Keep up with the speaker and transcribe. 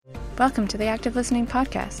Welcome to the Active Listening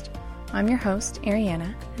Podcast. I'm your host,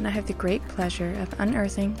 Ariana, and I have the great pleasure of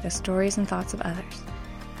unearthing the stories and thoughts of others.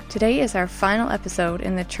 Today is our final episode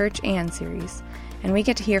in the Church and series, and we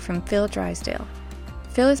get to hear from Phil Drysdale.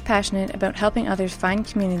 Phil is passionate about helping others find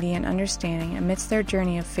community and understanding amidst their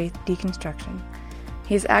journey of faith deconstruction.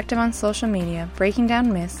 He is active on social media, breaking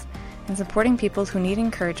down myths, and supporting people who need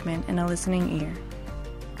encouragement and a listening ear.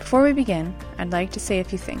 Before we begin, I'd like to say a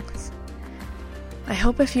few things. I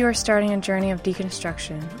hope if you are starting a journey of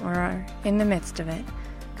deconstruction or are in the midst of it,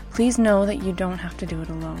 please know that you don't have to do it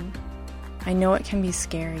alone. I know it can be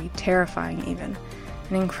scary, terrifying even,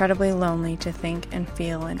 and incredibly lonely to think and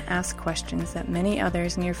feel and ask questions that many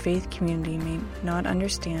others in your faith community may not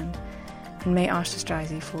understand and may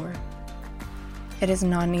ostracize you for. It is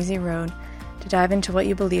not an easy road to dive into what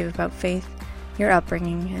you believe about faith, your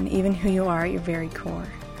upbringing, and even who you are at your very core.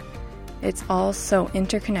 It's all so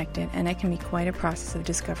interconnected, and it can be quite a process of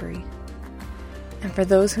discovery. And for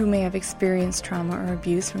those who may have experienced trauma or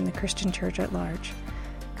abuse from the Christian church at large,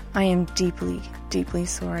 I am deeply, deeply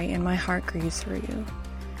sorry, and my heart grieves for you.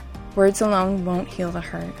 Words alone won't heal the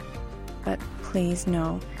hurt, but please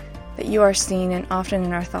know that you are seen and often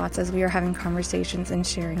in our thoughts as we are having conversations and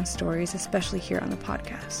sharing stories, especially here on the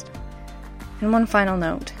podcast. And one final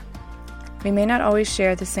note. We may not always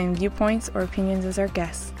share the same viewpoints or opinions as our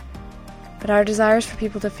guests, but our desire is for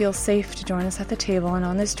people to feel safe to join us at the table and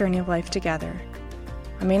on this journey of life together.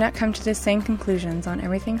 I may not come to the same conclusions on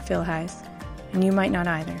everything Phil has, and you might not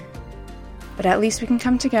either. But at least we can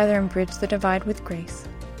come together and bridge the divide with grace.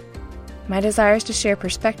 My desire is to share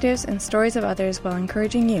perspectives and stories of others while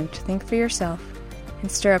encouraging you to think for yourself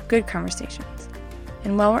and stir up good conversations.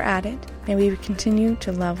 And while we're at it, may we continue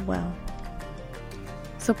to love well.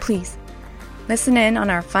 So please, listen in on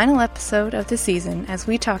our final episode of the season as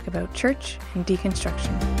we talk about church and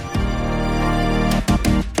deconstruction.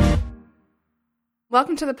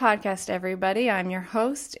 Welcome to the podcast, everybody. I'm your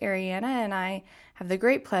host, Ariana, and I have the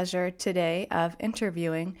great pleasure today of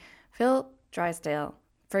interviewing Phil Drysdale.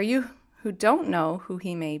 For you who don't know who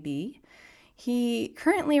he may be, he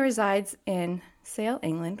currently resides in Sale,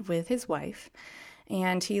 England with his wife,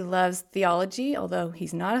 and he loves theology, although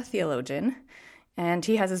he's not a theologian. And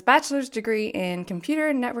he has his bachelor's degree in computer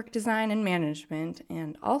and network design and management,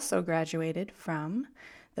 and also graduated from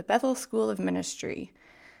the Bethel School of Ministry.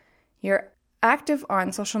 You're active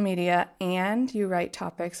on social media, and you write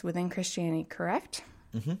topics within Christianity, correct?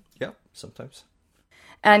 Mm-hmm. Yeah, sometimes.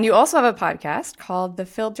 And you also have a podcast called The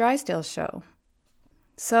Phil Drysdale Show.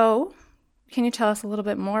 So, can you tell us a little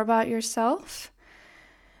bit more about yourself?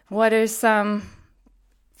 What are some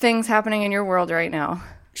things happening in your world right now?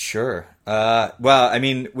 Sure. Well, I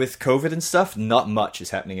mean, with COVID and stuff, not much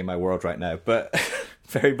is happening in my world right now, but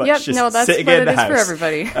very much just sitting in the house. For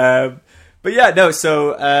everybody. But yeah, no,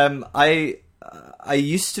 so I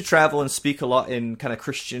used to travel and speak a lot in kind of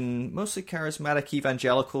Christian, mostly charismatic,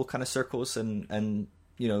 evangelical kind of circles and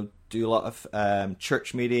you know, do a lot of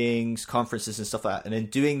church meetings, conferences and stuff like that. And in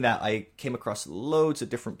doing that, I came across loads of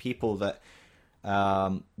different people that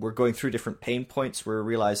were going through different pain points. We're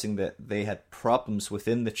realizing that they had problems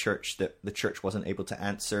within the church that the church wasn't able to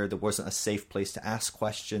answer. There wasn't a safe place to ask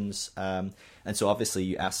questions. And so obviously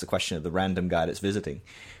you ask the question of the random guy that's visiting.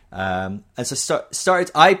 And so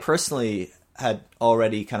I personally had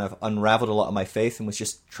already kind of unraveled a lot of my faith and was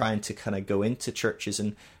just trying to kind of go into churches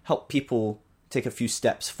and help people take a few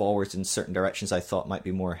steps forward in certain directions I thought might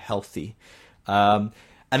be more healthy.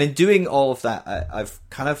 And in doing all of that, I've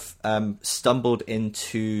kind of stumbled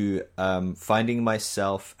into finding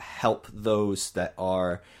myself help those that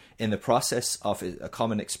are in the process of a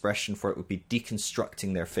common expression for it would be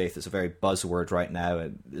deconstructing their faith. It's a very buzzword right now.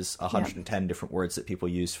 And there's 110 different words that people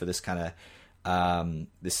use for this kind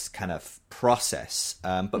of process.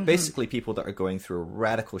 But basically people that are going through a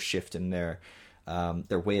radical shift in their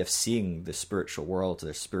way of seeing the spiritual world,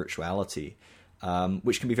 their spirituality,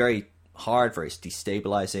 which can be very hard, very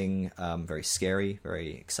destabilizing, very scary,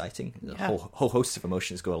 very exciting. A whole host of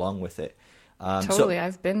emotions go along with it. Totally,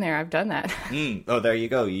 I've been there. I've done that. Oh, there you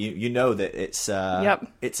go. You know that it's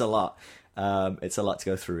it's a lot. It's a lot to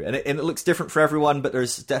go through, and it looks different for everyone. But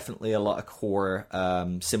there's definitely a lot of core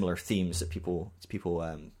similar themes that people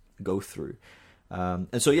go through.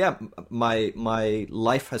 And so yeah, my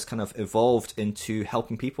life has kind of evolved into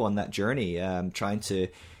helping people on that journey, trying to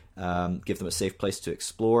give them a safe place to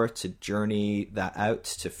explore, to journey that out,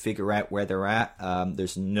 to figure out where they're at.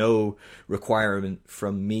 There's no requirement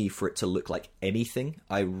from me for it to look like anything.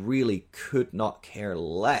 I really could not care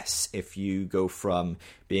less if you go from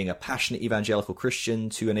being a passionate evangelical Christian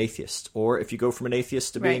to an atheist, or if you go from an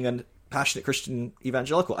atheist to being a passionate Christian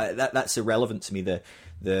evangelical. That's irrelevant to me.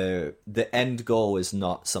 The end goal is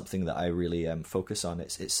not something that I really focus on.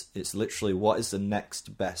 It's literally what is the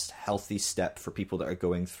next best healthy step for people that are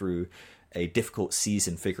going through a difficult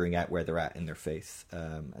season, figuring out where they're at in their faith.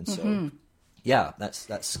 And so, yeah,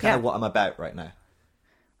 that's kind of what I'm about right now.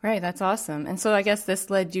 Right, that's awesome. And so I guess this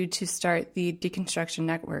led you to start the Deconstruction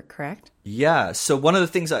Network, correct? Yeah, so one of the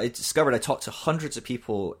things that I discovered, I talk to hundreds of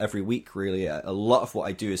people every week, really. A lot of what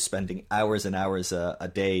I do is spending hours and hours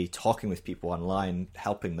a day talking with people online,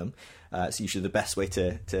 helping them. It's usually the best way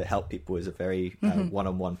to help people is a very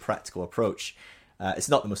one-on-one practical approach. It's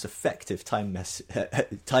not the most effective time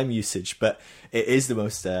usage, but it is the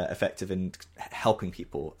most effective in helping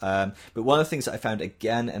people. But one of the things that I found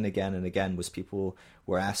again and again and again was people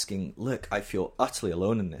were asking, look, I feel utterly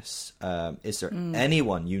alone in this. Is there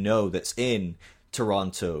anyone you know that's in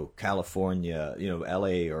Toronto, California,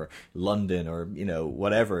 LA or London or,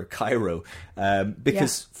 whatever, Cairo?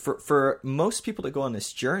 Because for most people that go on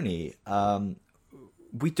this journey,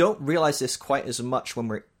 we don't realize this quite as much when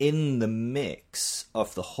we're in the mix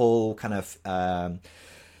of the whole kind of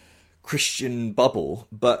Christian bubble.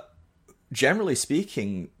 But generally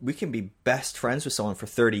speaking, we can be best friends with someone for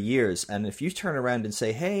 30 years. And if you turn around and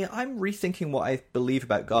say, hey, I'm rethinking what I believe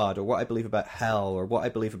about God or what I believe about hell or what I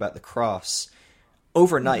believe about the cross,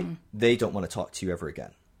 overnight, they don't want to talk to you ever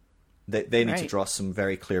again. They need to draw some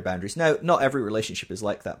very clear boundaries. Now, not every relationship is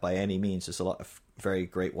like that by any means. There's a lot of very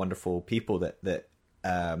great, wonderful people that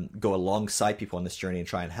go alongside people on this journey and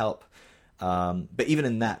try and help. But even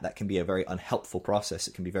in that can be a very unhelpful process.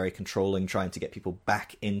 It can be very controlling, trying to get people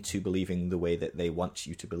back into believing the way that they want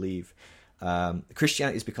you to believe.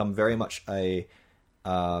 Christianity has become very much for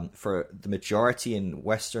the majority in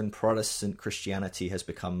Western Protestant Christianity has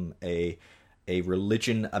become a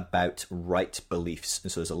religion about right beliefs.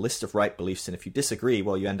 And so there's a list of right beliefs, and if you disagree,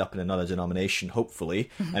 well, you end up in another denomination, hopefully.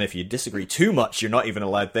 And if you disagree too much, you're not even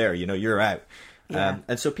allowed there. You're out. Yeah.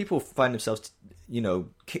 And so people find themselves,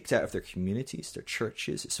 kicked out of their communities, their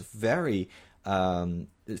churches. It's very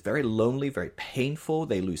lonely, very painful.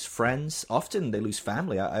 They lose friends. Often they lose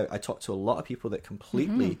family. I talk to a lot of people that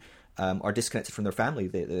completely are disconnected from their family.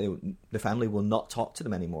 The family will not talk to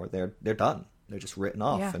them anymore. They're done. They're just written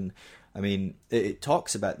off. Yeah. And I mean, it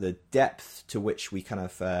talks about the depth to which we kind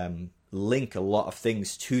of link a lot of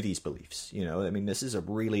things to these beliefs. I mean, this is a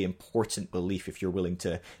really important belief if you're willing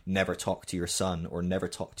to never talk to your son or never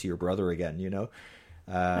talk to your brother again, I know,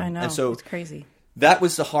 and so it's crazy. That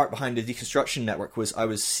was the heart behind the Deconstruction Network, was I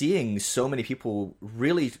was seeing so many people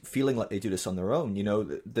really feeling like they do this on their own.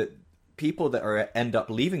 The people that end up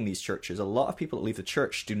leaving these churches, a lot of people that leave the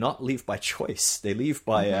church do not leave by choice. They leave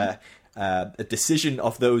by a decision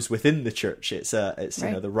of those within the church. It's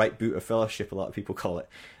right. The right boot of fellowship, a lot of people call it.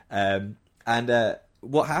 And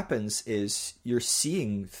what happens is you're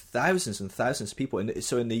seeing thousands and thousands of people.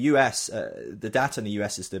 So in the US, the data in the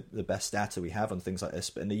US is the best data we have on things like this.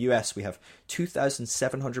 But in the US, we have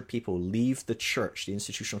 2,700 people leave the church, the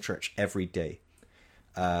institutional church, every day.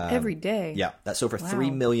 Every day? Yeah, that's over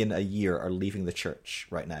 3 million a year are leaving the church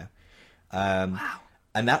right now. Wow.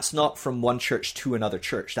 And that's not from one church to another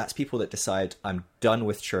church. That's people that decide, I'm done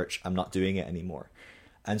with church, I'm not doing it anymore.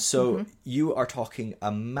 And so you are talking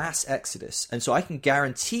a mass exodus. And so I can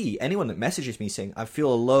guarantee anyone that messages me saying, I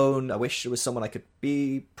feel alone, I wish there was someone I could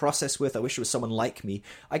be processed with, I wish there was someone like me,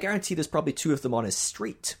 I guarantee there's probably 2 of them on his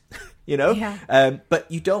street, Yeah.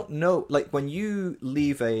 But you don't know, like when you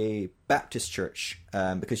leave a Baptist church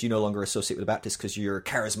because you no longer associate with the Baptist because you're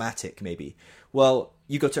charismatic maybe, well,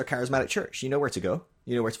 you go to a charismatic church, you know where to go.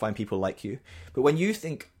 You know where to find people like you. But when you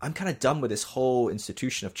think, I'm kind of done with this whole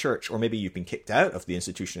institution of church, or maybe you've been kicked out of the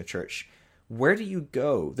institution of church, where do you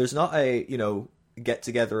go? There's not a, get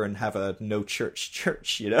together and have a no church,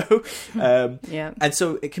 Yeah. And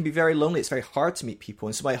so it can be very lonely. It's very hard to meet people.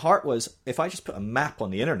 And so my heart was, if I just put a map on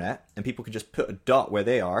the internet and people can just put a dot where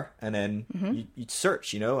they are, and then you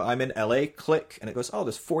search, I'm in LA, click, and it goes, oh,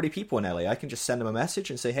 there's 40 people in LA. I can just send them a message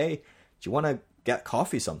and say, hey, do you want to get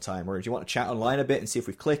coffee sometime, or do you want to chat online a bit and see if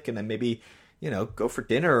we click, and then maybe go for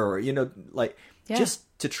dinner, or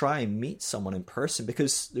just to try and meet someone in person,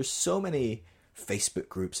 because there's so many Facebook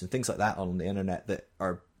groups and things like that on the internet that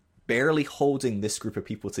are barely holding this group of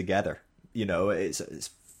people together. It's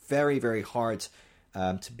very, very hard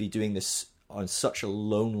to be doing this on such a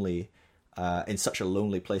lonely in such a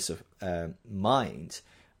lonely place of mind.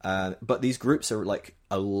 But these groups are like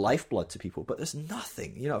a lifeblood to people, but there's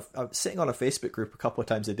nothing, I'm sitting on a Facebook group a couple of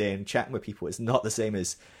times a day and chatting with people is not the same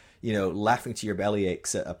as, laughing to your belly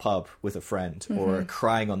aches at a pub with a friend or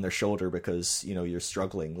crying on their shoulder because, you're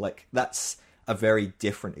struggling. Like, that's a very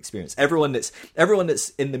different experience. Everyone that's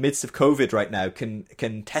in the midst of COVID right now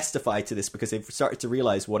can testify to this, because they've started to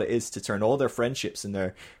realize what it is to turn all their friendships and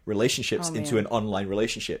their relationships into an online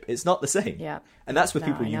relationship. It's not the same. Yeah. And that's with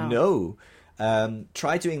people you know.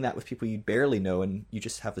 Try doing that with people you barely know, and you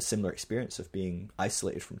just have a similar experience of being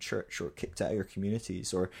isolated from church or kicked out of your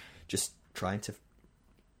communities, or just trying to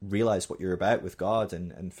realize what you're about with God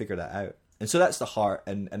and figure that out. And so that's the heart,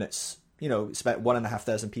 and it's, you know, it's about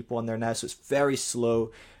 1,500 people on there now, so it's very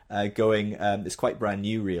slow going. It's quite brand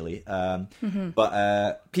new, really.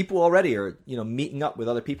 But people already are, you know, meeting up with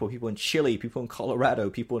other people in Chile, people in Colorado,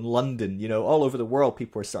 people in London, you know, all over the world.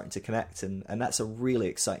 People are starting to connect, and that's a really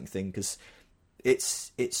exciting thing, because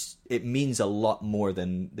it means a lot more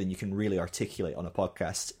than you can really articulate on a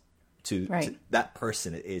podcast. To that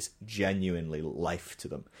person, it is genuinely life to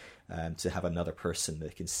them. To have another person that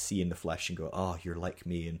they can see in the flesh and go, oh, you're like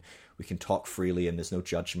me, and we can talk freely, and there's no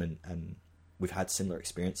judgment, and we've had similar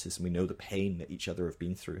experiences, and we know the pain that each other have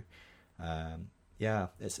been through.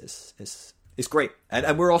 It's great,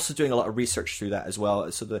 and we're also doing a lot of research through that as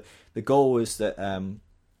well. So the goal is that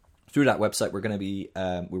through that website, we're going to be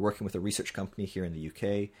we're working with a research company here in the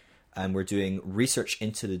UK, and we're doing research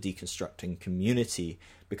into the deconstructing community,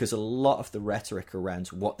 because a lot of the rhetoric around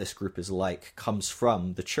what this group is like comes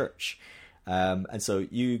from the church. And so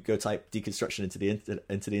you go type deconstruction into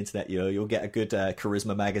the internet, you know, you'll get a good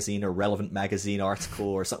Charisma magazine or Relevant magazine article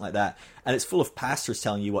or something like that, and it's full of pastors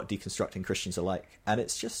telling you what deconstructing Christians are like, and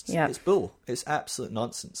it's just it's bull. It's absolute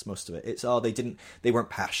nonsense. Most of it, it's they weren't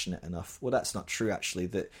passionate enough. Well, that's not true, actually.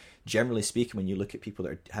 That generally speaking, when you look at people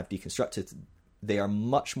that have deconstructed, they are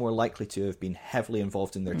much more likely to have been heavily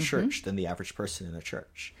involved in their church than the average person in a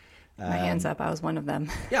church. My hands up, I was one of them.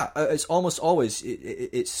 Yeah, it's almost always,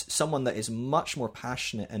 it's someone that is much more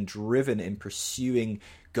passionate and driven in pursuing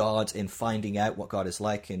God, in finding out what God is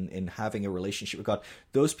like, in having a relationship with God.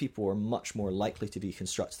 Those people are much more likely to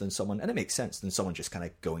deconstruct than someone, and it makes sense, than someone just kind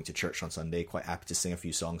of going to church on Sunday, quite happy to sing a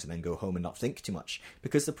few songs and then go home and not think too much.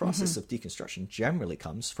 Because the process of deconstruction generally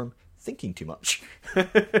comes from thinking too much.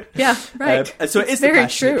 Yeah, right. And so it is the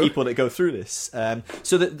passionate people that go through this.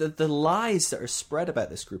 So the lies that are spread about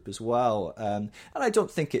this group as well, and I don't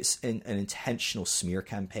think it's an intentional smear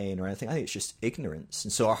campaign or anything. I think it's just ignorance.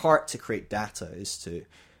 And so our heart to create data is to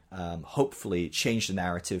hopefully change the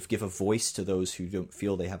narrative, give a voice to those who don't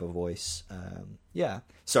feel they have a voice.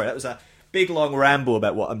 Sorry, that was a big long ramble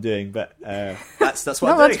about what I'm doing, but that's what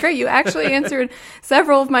I'm doing. That's great. You actually answered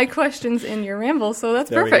several of my questions in your ramble, so that's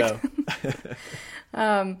perfect.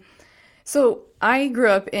 So I grew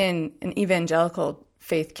up in an evangelical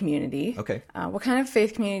faith community. Okay. What kind of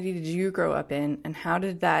faith community did you grow up in, and how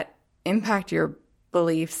did that impact your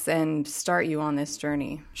beliefs and start you on this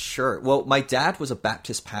journey? Sure. Well, my dad was a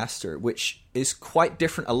Baptist pastor, which is quite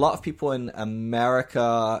different. A lot of people in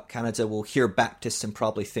America, Canada will hear Baptist and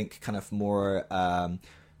probably think kind of more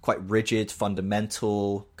quite rigid,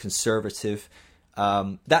 fundamental, conservative.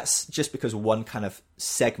 That's just because one kind of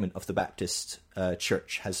segment of the Baptist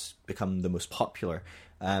church has become the most popular.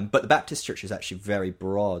 But the Baptist church is actually very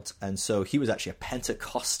broad. And so he was actually a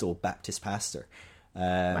Pentecostal Baptist pastor.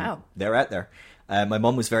 Wow. They're out there. My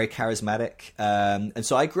mom was very charismatic. And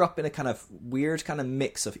so I grew up in a kind of weird kind of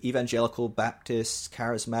mix of evangelical, Baptist,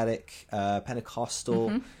 charismatic,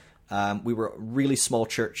 Pentecostal. We were really small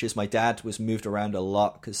churches. My dad was moved around a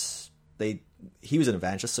lot because he was an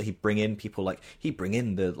evangelist, so he'd bring in people he'd bring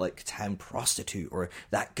in the town prostitute or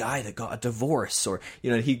that guy that got a divorce, or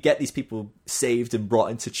he'd get these people saved and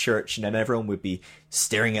brought into church, and then everyone would be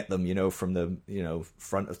staring at them, from the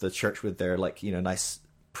front of the church with their nice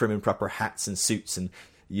prim and proper hats and suits, and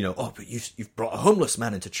oh, but you've brought a homeless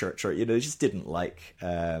man into church, or they just didn't like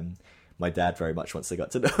my dad very much once they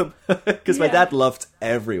got to know him, because my dad loved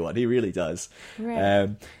everyone. He really does.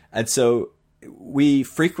 Right. And so we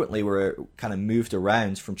frequently were kind of moved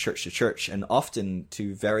around from church to church, and often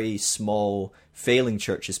to very small failing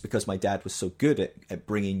churches, because my dad was so good at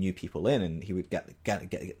bringing new people in, and he would get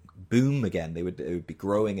boom again. It would be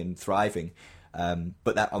growing and thriving.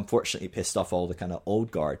 But that unfortunately pissed off all the kind of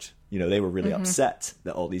old guard. They were really upset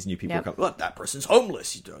that all these new people were coming. Look, that person's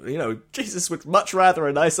homeless. Jesus would much rather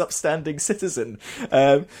a nice, upstanding citizen.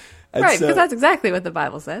 Right, because that's exactly what the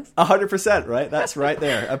Bible says. 100%, right? That's right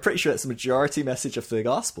there. I'm pretty sure it's the majority message of the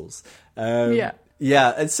Gospels.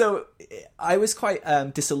 Yeah, and so I was quite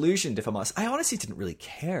disillusioned, if I'm honest. I honestly didn't really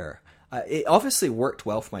care. It obviously worked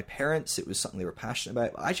well for my parents. It was something they were passionate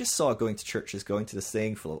about. I just saw going to churches, going to this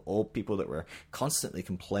thing full of old people that were constantly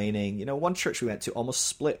complaining. One church we went to almost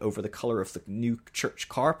split over the color of the new church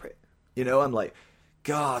carpet. I'm like,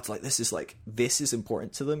 God, this is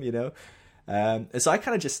important to them, And so I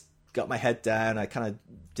kind of just got my head down. I kind of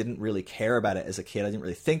didn't really care about it as a kid. I didn't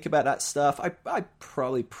really think about that stuff. I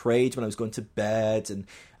probably prayed when I was going to bed, and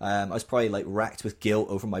I was probably like racked with guilt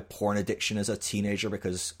over my porn addiction as a teenager,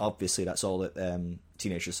 because obviously that's all that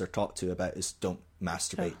teenagers are taught to about is don't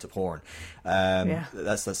masturbate to porn.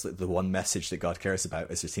 That's the one message that God cares about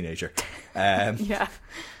as a teenager.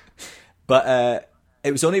 But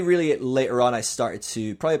it was only really later on I started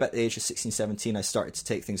to, probably about the age of 16, 17, I started to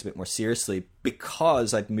take things a bit more seriously,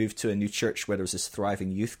 because I'd moved to a new church where there was this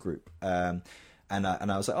thriving youth group. And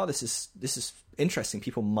I was like, oh, this is interesting.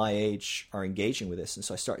 People my age are engaging with this. And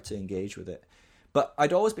so I started to engage with it. But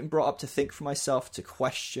I'd always been brought up to think for myself, to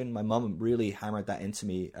question. My mum really hammered that into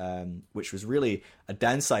me, which was really a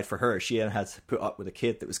downside for her. She had to put up with a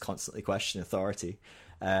kid that was constantly questioning authority.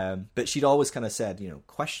 But she'd always kind of said,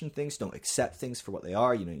 question things, don't accept things for what they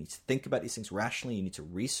are. You need to think about these things rationally. You need to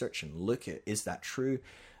research and look at, is that true?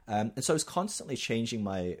 And so I was constantly changing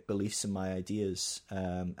my beliefs and my ideas.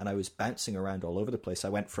 And I was bouncing around all over the place. I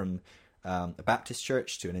went from a Baptist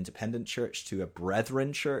church to an independent church to a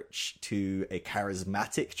Brethren church to a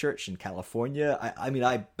charismatic church in California.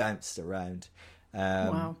 I bounced around.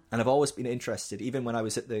 Wow. And I've always been interested. Even when I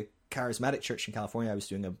was at the charismatic church in California, I was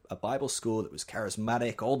doing a Bible school that was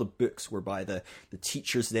charismatic. All the books were by the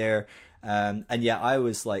teachers there. And yeah, I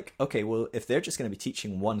was like, okay, well, if they're just going to be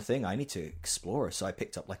teaching one thing, I need to explore. So I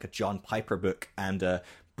picked up like a John Piper book and a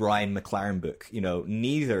Brian McLaren book,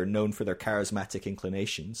 neither known for their charismatic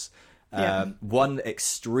inclinations. One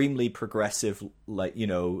extremely progressive,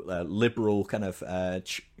 liberal kind of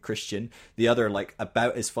Christian. The other, like,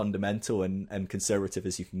 about as fundamental and conservative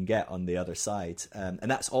as you can get on the other side.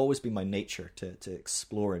 And that's always been my nature, to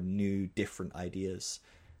explore new, different ideas.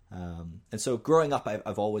 And so growing up,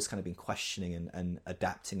 I've always kind of been questioning and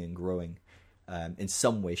adapting and growing in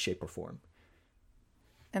some way, shape, or form.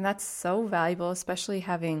 And that's so valuable, especially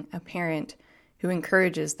having a parent who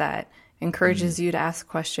encourages you to ask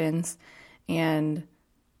questions and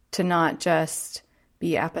to not just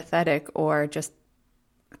be apathetic or just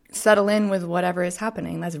settle in with whatever is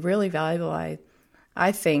happening. That's really valuable,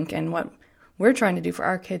 I think. And what we're trying to do for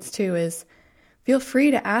our kids too is feel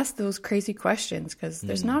free to ask those crazy questions, because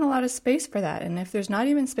there's not a lot of space for that. And if there's not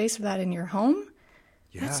even space for that in your home,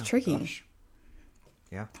 that's tricky. Gosh.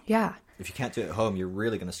 Yeah. If you can't do it at home, you're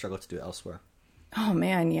really going to struggle to do it elsewhere. Oh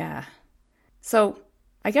man, yeah. So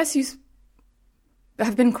I guess you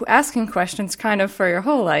have been asking questions kind of for your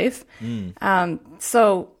whole life.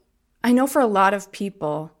 So I know for a lot of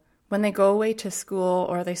people, when they go away to school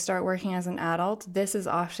or they start working as an adult, this is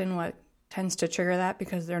often what tends to trigger that,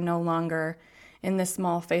 because they're no longer in the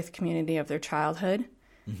small faith community of their childhood.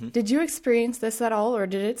 Mm-hmm. Did you experience this at all, or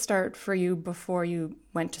did it start for you before you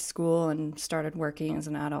went to school and started working as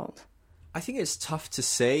an adult? I think it's tough to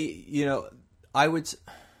say. I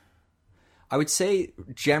would say,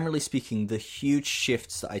 generally speaking, the huge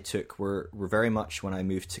shifts that I took were very much when I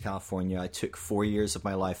moved to California. I took 4 years of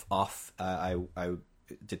my life off. I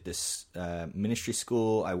did this ministry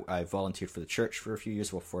school. I volunteered for the church for a few years,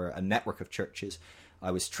 for a network of churches. I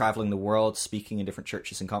was traveling the world, speaking in different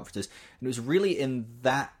churches and conferences. And it was really in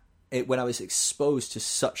when I was exposed to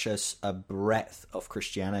such a breadth of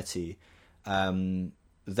Christianity,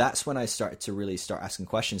 that's when I started to really start asking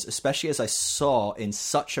questions, especially as I saw in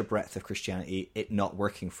such a breadth of Christianity, it not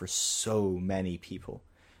working for so many people.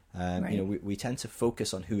 Right. We tend to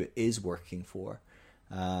focus on who it is working for,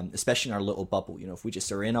 especially in our little bubble. If we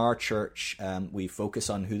just are in our church, we focus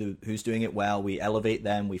on who's doing it well. We elevate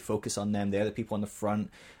them. We focus on them. They're the people on the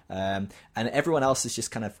front. And everyone else is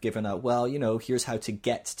just kind of given here's how to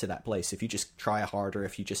get to that place. If you just try harder,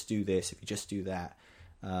 if you just do this, if you just do that.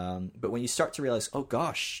 But when you start to realize, oh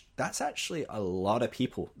gosh, that's actually a lot of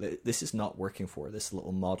people that this is not working for, this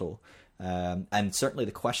little model. And certainly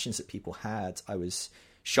the questions that people had, I was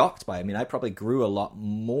shocked by. I probably grew a lot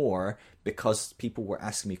more because people were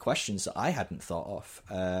asking me questions that I hadn't thought of.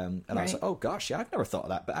 And right. I was like, oh gosh, yeah, I've never thought of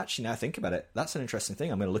that. But actually now I think about it, that's an interesting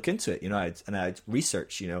thing. I'm going to look into it. I'd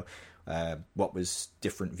research, what was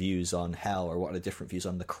different views on hell, or what are the different views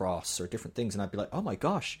on the cross, or different things. And I'd be like, oh my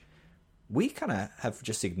gosh, we kind of have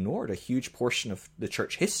just ignored a huge portion of the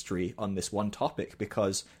church history on this one topic,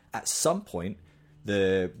 because at some point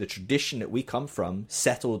the tradition that we come from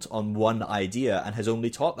settled on one idea and has only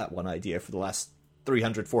taught that one idea for the last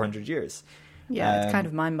 300, 400 years. Yeah, it's kind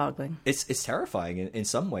of mind-boggling. It's terrifying in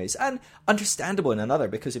some ways, and understandable in another,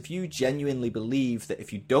 because if you genuinely believe that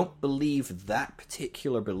if you don't believe that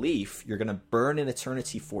particular belief, you're going to burn in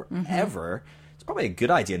eternity forever, it's probably a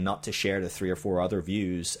good idea not to share the 3 or 4 other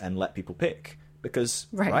views and let people pick, because,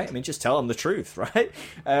 right? Just tell them the truth, right?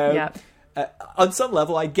 Yeah. on some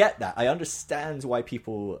level, I get that. I understand why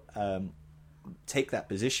people take that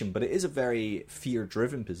position, but it is a very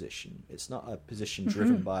fear-driven position. It's not a position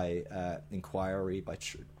driven by inquiry, by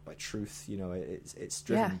truth. You know, it's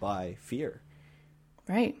driven by fear.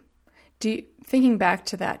 Right. Thinking back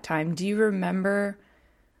to that time, do you remember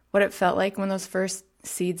what it felt like when those first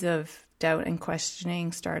seeds of doubt and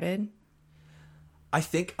questioning started? I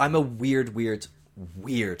think I'm a weird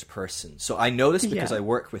person. So I know this because I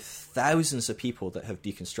work with thousands of people that have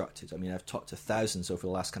deconstructed. I mean, I've talked to thousands over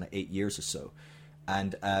the last kind of 8 years or so.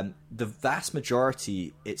 And the vast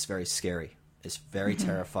majority, it's very scary. It's very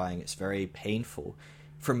terrifying. It's very painful.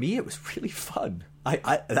 For me, it was really fun. I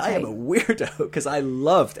am a weirdo because I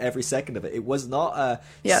loved every second of it. It was not a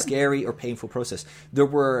scary or painful process. There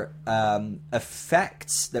were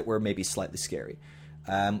effects that were maybe slightly scary.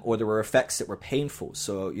 Or there were effects that were painful.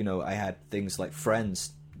 So, you know, I had things like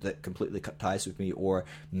friends that completely cut ties with me, or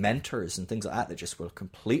mentors and things like that just were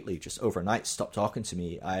completely just overnight stopped talking to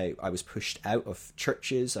me. I was pushed out of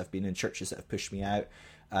churches. I've been in churches that have pushed me out.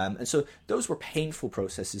 And so those were painful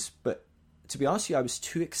processes. But to be honest with you, I was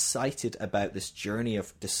too excited about this journey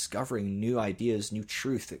of discovering new ideas, new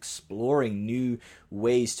truth, exploring new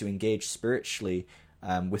ways to engage spiritually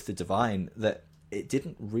with the divine, that it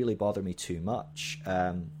didn't really bother me too much.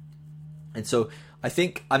 And so I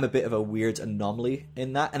think I'm a bit of a weird anomaly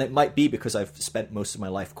in that. And it might be because I've spent most of my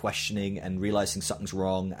life questioning and realizing something's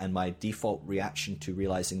wrong. And my default reaction to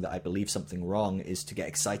realizing that I believe something wrong is to get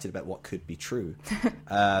excited about what could be true.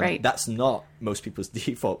 Right. That's not most people's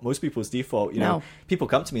default. Most people's default, you know, people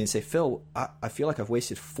come to me and say, Phil, I feel like I've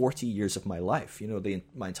wasted 40 years of my life. You know,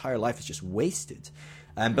 my entire life is just wasted.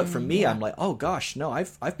 But for me, I'm like, oh gosh, no,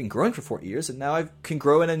 I've been growing for 40 years, and now I can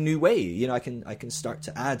grow in a new way. You know, I can start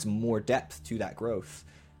to add more depth to that growth.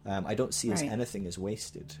 I don't see as anything as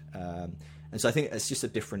wasted. And so I think it's just a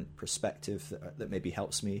different perspective that maybe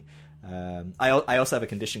helps me. I also have a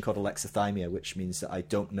condition called alexithymia, which means that I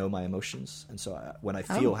don't know my emotions. And so when I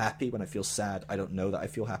feel happy, when I feel sad, I don't know that I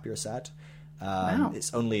feel happy or sad. Wow.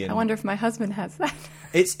 It's only I wonder if my husband has that.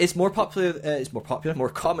 It's more popular. It's more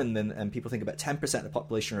common than people think. About 10% of the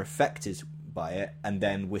population are affected by it, and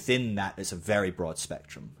then within that, it's a very broad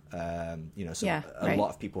spectrum. You know, so a lot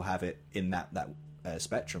of people have it in that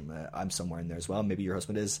spectrum. I'm somewhere in there as well. Maybe your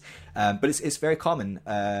husband is, but it's very common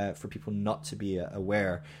for people not to be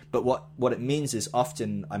aware. But what it means is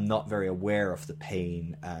often I'm not very aware of the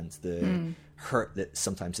pain and the hurt that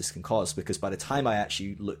sometimes this can cause, because by the time I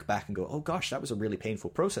actually look back and go, oh gosh, that was a really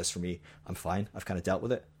painful process for me, I'm fine. I've kind of dealt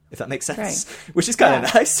with it, if that makes sense, which is kind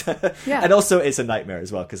of nice. And also it's a nightmare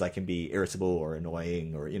as well, because I can be irritable or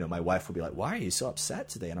annoying, or, you know, my wife will be like, why are you so upset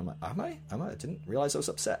today? And I'm like, am I? I didn't realize I was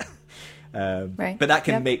upset. But that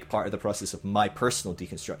can make part of the process of my personal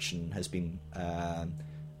deconstruction has been not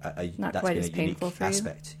that's quite been as a painful unique for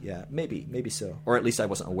aspect. Yeah, maybe so. Or at least I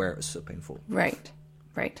wasn't aware it was so painful. Right.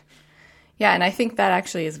 Yeah, and I think that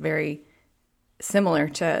actually is very similar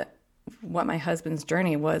to what my husband's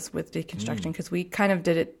journey was with deconstruction, because we kind of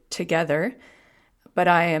did it together, but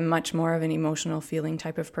I am much more of an emotional feeling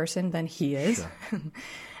type of person than he is. Sure.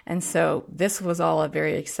 And so this was all a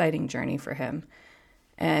very exciting journey for him.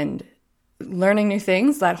 And learning new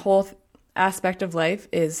things, that whole aspect of life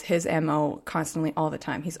is his MO constantly, all the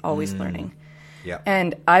time. He's always learning. Yeah.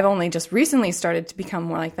 And I've only just recently started to become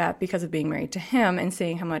more like that because of being married to him and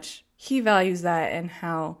seeing how much he values that and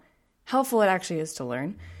how helpful it actually is to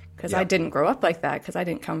learn. Because I didn't grow up like that, because I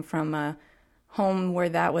didn't come from a home where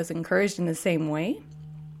that was encouraged in the same way.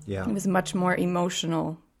 Yeah. It was much more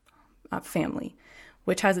emotional family,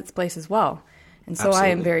 which has its place as well. And so I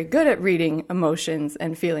am very good at reading emotions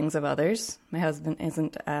and feelings of others. My husband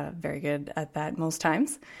isn't very good at that most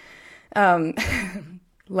times.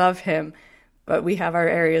 Love him. But we have our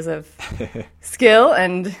areas of skill,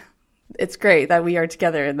 and it's great that we are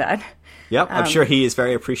together in that. Yep, I'm sure he is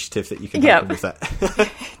very appreciative that you can help him with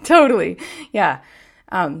that. Totally, yeah.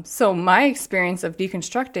 So my experience of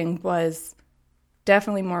deconstructing was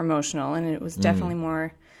definitely more emotional, and it was definitely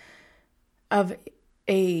more of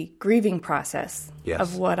a grieving process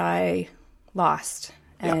of what I lost.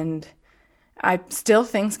 Yeah. And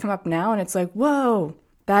things come up now, and it's like, whoa,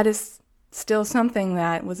 that is still something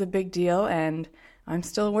that was a big deal, and I'm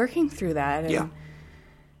still working through that. And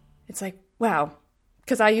it's like, wow.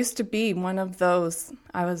 Because I used to be one of those,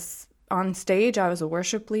 I was on stage, I was a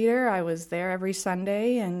worship leader, I was there every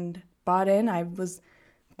Sunday and bought in. I was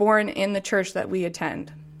born in the church that we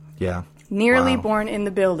attend. Yeah. Nearly born in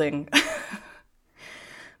the building.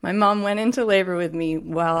 My mom went into labor with me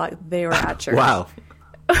while they were at church. Wow.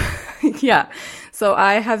 Yeah. So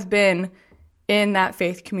I have been in that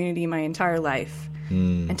faith community my entire life,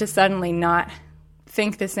 and to suddenly not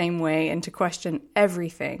think the same way and to question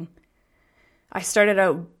everything. I started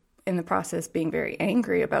out in the process being very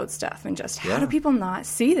angry about stuff and just, how do people not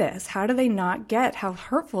see this? How do they not get how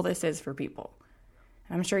hurtful this is for people?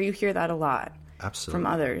 And I'm sure you hear that a lot. Absolutely. From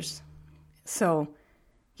others. So,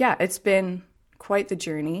 yeah, it's been quite the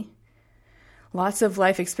journey. Lots of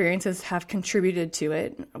life experiences have contributed to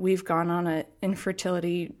it. We've gone on an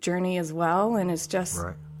infertility journey as well, and it's just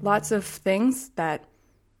lots of things that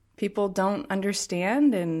people don't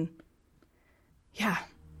understand. And yeah,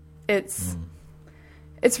 it's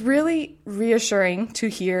really reassuring to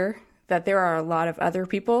hear that there are a lot of other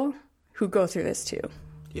people who go through this too.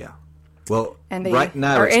 Yeah. Well, and they right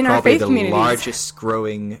now are it's in probably our faith the largest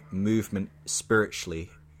growing movement spiritually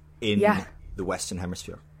in the Western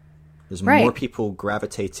Hemisphere. There's more people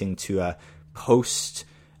gravitating to a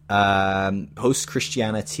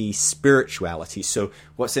post-Christianity spirituality. So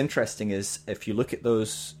what's interesting is if you look at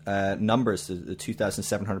those numbers, the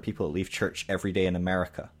 2,700 people that leave church every day in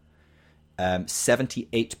America,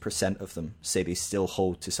 78% of them say they still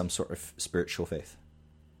hold to some sort of spiritual faith.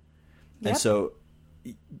 Yep. And so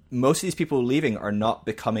most of these people leaving are not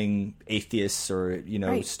becoming atheists or,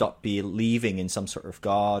 stop believing in some sort of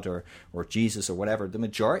God or Jesus or whatever. The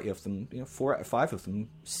majority of them, 4 out of 5 of them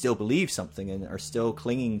still believe something and are still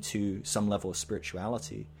clinging to some level of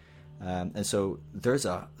spirituality. And so there's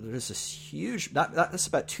this huge, that's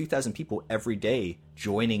about 2,000 people every day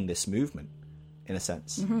joining this movement in a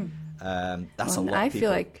sense. Mm-hmm. That's a lot of people. I feel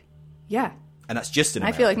like, and that's just in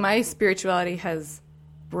America. I feel like my spirituality has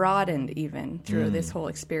broadened even through this whole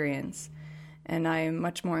experience, and I am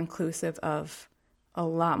much more inclusive of a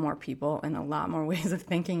lot more people and a lot more ways of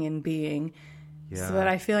thinking and being, so that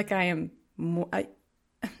I feel like I am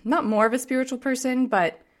not more of a spiritual person,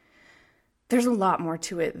 but there's a lot more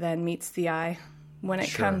to it than meets the eye when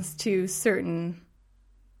it comes to certain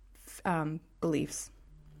beliefs.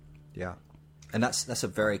 Yeah, and that's a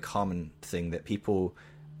very common thing, that people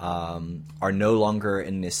are no longer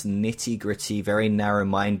in this nitty-gritty, very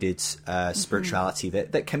narrow-minded spirituality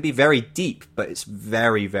that can be very deep, but it's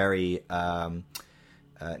very, very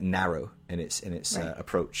narrow in its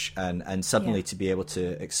approach. And suddenly to be able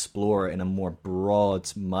to explore in a more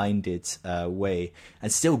broad-minded way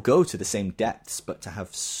and still go to the same depths, but to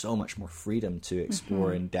have so much more freedom to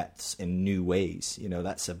explore in depths in new ways,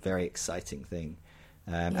 that's a very exciting thing.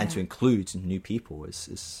 And to include new people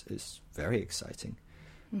is very exciting.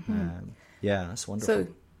 That's wonderful. So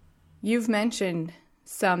you've mentioned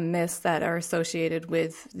some myths that are associated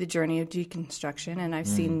with the journey of deconstruction, and I've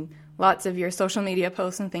seen lots of your social media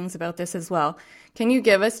posts and things about this as well. Can you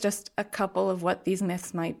give us just a couple of what these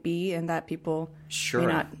myths might be and that people may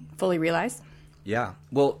not fully realize? Yeah.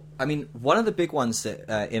 Well, I mean, one of the big ones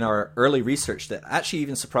that in our early research that actually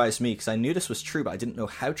even surprised me, because I knew this was true, but I didn't know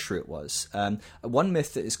how true it was. One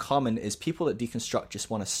myth that is common is people that deconstruct just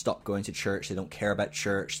want to stop going to church. They don't care about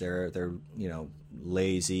church. They're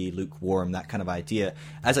lazy, lukewarm, that kind of idea.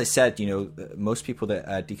 As I said, most people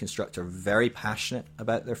that deconstruct are very passionate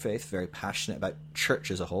about their faith, very passionate about church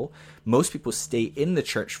as a whole. Most people stay in the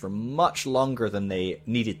church for much longer than they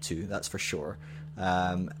needed to, that's for sure.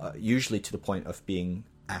 Usually to the point of being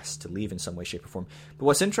asked to leave in some way, shape, or form. But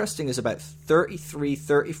what's interesting is about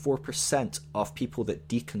 34% of people that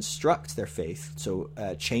deconstruct their faith, so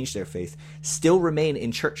change their faith, still remain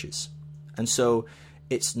in churches. And so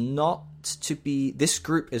this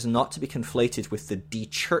group is not to be conflated with the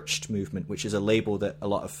de-churched movement, which is a label that a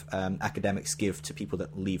lot of academics give to people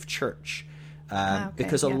that leave church.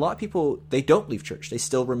 Because a lot of people, they don't leave church. They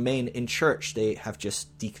still remain in church. They have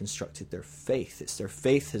just deconstructed their faith. It's their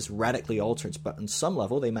faith has radically altered, but on some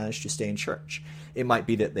level, they manage to stay in church. It might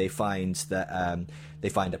be that they find a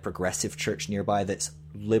progressive church nearby that's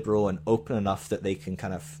liberal and open enough that they can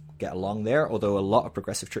kind of get along there. Although a lot of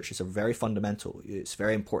progressive churches are very fundamental. It's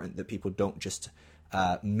very important that people don't just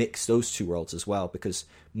mix those two worlds as well, because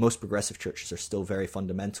most progressive churches are still very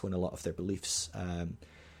fundamental in a lot of their beliefs.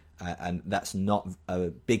 And that's not a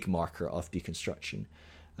big marker of deconstruction.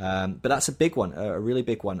 But that's a big one, a really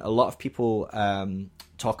big one. A lot of people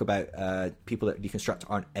talk about people that deconstruct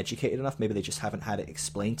aren't educated enough. Maybe they just haven't had it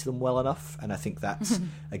explained to them well enough. And I think that's,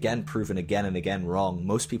 again, proven again and again wrong.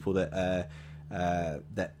 Most people that have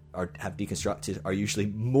deconstructed are usually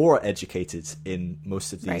more educated in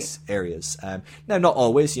most of these areas. Now, not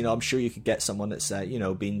always. I'm sure you could get someone that's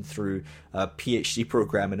been through a PhD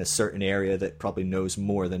program in a certain area that probably knows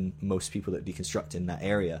more than most people that deconstruct in that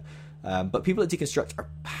area. But people that deconstruct are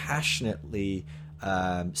passionately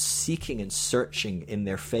seeking and searching in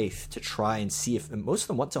their faith to try and see if, and most of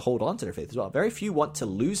them want to hold on to their faith as well. Very few want to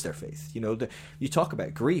lose their faith. You talk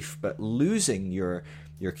about grief, but losing your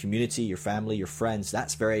community, your family, your friends,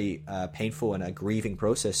 that's very painful and a grieving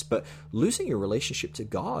process. But losing your relationship to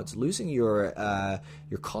God, losing your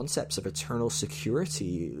concepts of eternal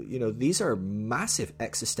security, these are massive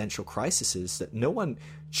existential crises that no one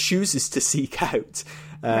chooses to seek out.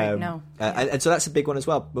 Right, no. And so that's a big one as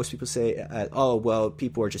well. Most people say, oh, well,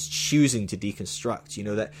 people are just choosing to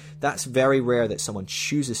deconstruct. That's very rare that someone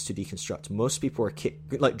chooses to deconstruct. Most people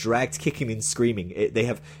are dragged kicking and screaming. They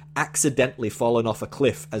have accidentally fallen off a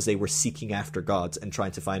cliff as they were seeking after God and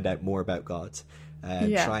trying to find out more about God,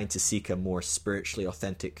 trying to seek a more spiritually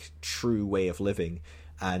authentic, true way of living.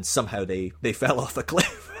 And somehow they fell off a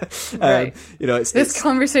cliff. Right. This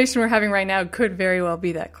conversation we're having right now could very well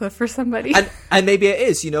be that cliff for somebody. And maybe it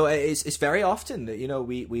is. It's very often that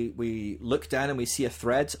we look down and we see a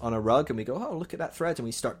thread on a rug and we go, oh, look at that thread, and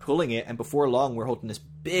we start pulling it, and before long we're holding this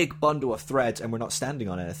big bundle of thread and we're not standing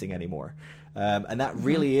on anything anymore. And that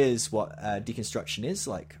really is what deconstruction is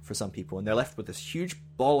like for some people, and they're left with this huge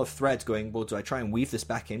ball of thread going, well, do I try and weave this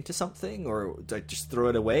back into something, or do I just throw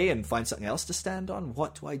it away and find something else to stand on?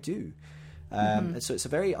 What do I do? And so it's a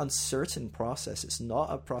very uncertain process. It's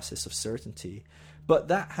not a process of certainty, but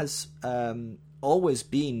that has always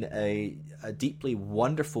been a deeply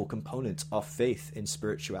wonderful component of faith in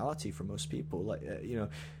spirituality for most people.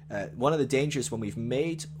 One of the dangers when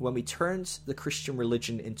we turned the Christian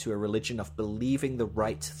religion into a religion of believing the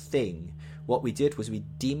right thing, what we did was we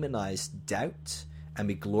demonized doubt and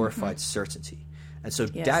we glorified certainty. And so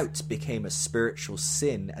doubt became a spiritual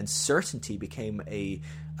sin, and certainty became a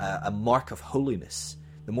mark of holiness.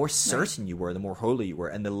 The more certain you were, the more holy you were,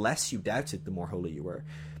 and the less you doubted, the more holy you were.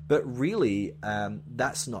 But really,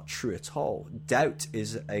 that's not true at all. Doubt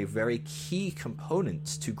is a very key component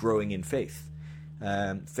to growing in faith.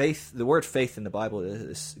 Faith, the word faith in the Bible,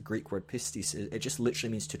 this Greek word pistis, it just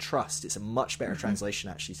literally means to trust. It's a much better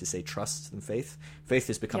translation actually to say trust than faith. Faith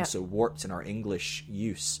has become so warped in our English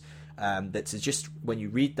use that's just, when you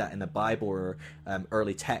read that in the Bible or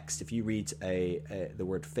early text, if you read the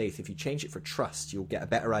word faith, if you change it for trust, you'll get a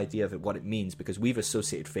better idea of what it means, because we've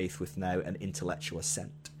associated faith with now an intellectual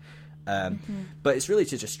assent. But it's really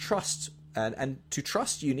to just trust, and to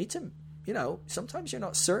trust you need to, sometimes you're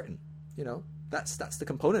not certain, That's the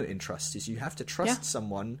component in trust, is you have to trust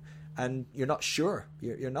someone and you're not sure.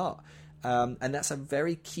 You're not. And that's a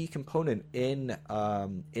very key component in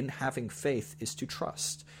having faith, is to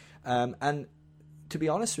trust. And to be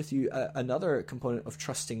honest with you, another component of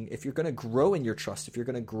trusting, if you're going to grow in your trust, if you're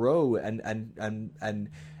going to grow and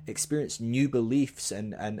experience new beliefs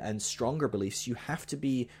and stronger beliefs, you have to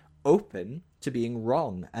be open to being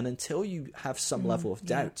wrong. And until you have some level of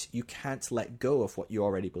doubt, you can't let go of what you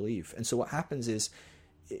already believe. And so what happens is,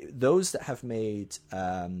 those that have made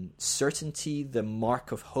certainty the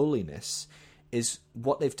mark of holiness, is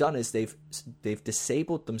what they've done is they've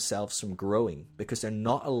disabled themselves from growing, because they're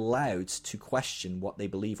not allowed to question what they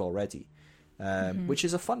believe already, which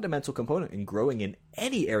is a fundamental component in growing in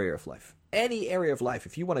any area of life. Any area of life,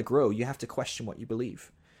 if you want to grow, you have to question what you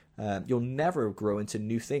believe. You'll never grow into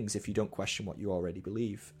new things if you don't question what you already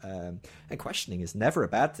believe. And questioning is never a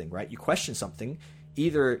bad thing, right? You question something,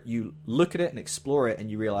 either you look at it and explore it and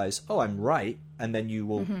you realize, oh, I'm right, and then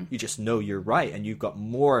you just know you're right, and you've got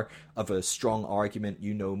more of a strong argument,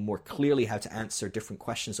 more clearly how to answer different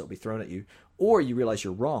questions that will be thrown at you, or you realize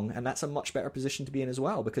you're wrong, and that's a much better position to be in as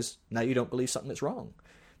well, because now you don't believe something that's wrong.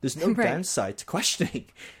 There's no downside to questioning.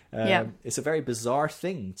 It's a very bizarre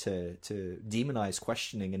thing to demonize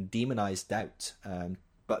questioning and demonize doubt.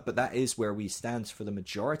 But that is where we stand for the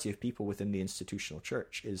majority of people within the institutional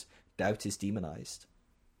church, is doubt is demonized.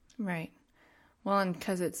 Right. Well, and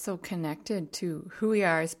because it's so connected to who we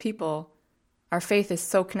are as people, our faith is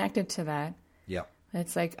so connected to that. Yeah.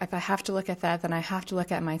 It's like, if I have to look at that, then I have to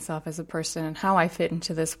look at myself as a person and how I fit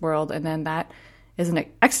into this world. And then that is an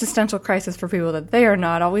existential crisis for people that they are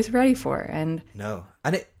not always ready for. And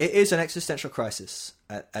it is an existential crisis,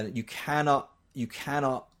 and you cannot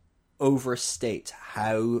overstate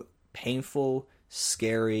how painful,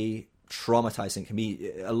 scary, traumatizing it can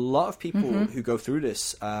be. A lot of people who go through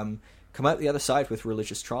this come out the other side with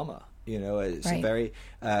religious trauma. It's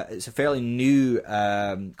it's a fairly new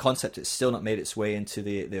concept. It's still not made its way into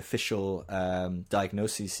the official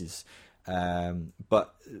diagnoses.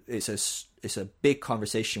 But it's a big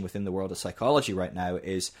conversation within the world of psychology right now,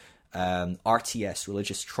 is RTS,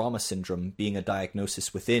 religious trauma syndrome, being a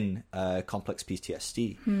diagnosis within complex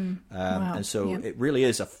PTSD. Wow. And so it really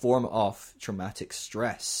is a form of traumatic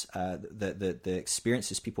stress, the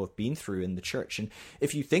experiences people have been through in the church. And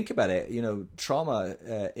if you think about it, trauma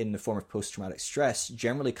in the form of post-traumatic stress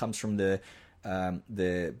generally comes from the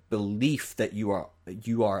belief that you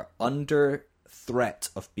are under threat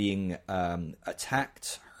of being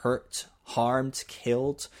attacked, hurt, harmed,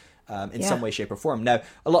 killed, in some way, shape, or form. Now,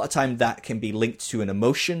 a lot of time that can be linked to an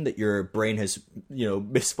emotion that your brain has,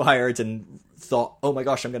 misfired and thought, "Oh my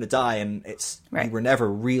gosh, I'm going to die," and you were never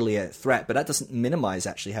really a threat. But that doesn't minimize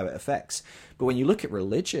actually how it affects. But when you look at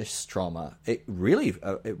religious trauma, it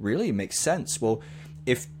really makes sense. Well,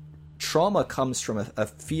 if trauma comes from a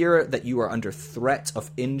fear that you are under threat of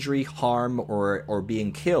injury, harm, or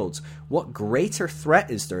being killed, what greater threat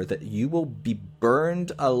is there that you will be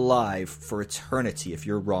burned alive for eternity if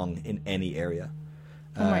you're wrong in any area?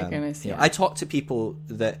 Oh my goodness! Yeah. I talked to people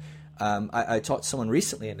that I talked to someone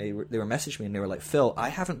recently, and they were messaging me, and they were like, "Phil, I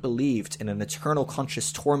haven't believed in an eternal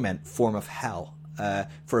conscious torment form of hell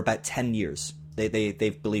for about 10 years. They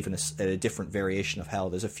believe in a different variation of hell.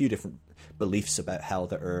 There's a few different beliefs about hell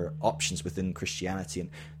that are options within Christianity, and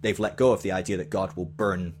they've let go of the idea that God will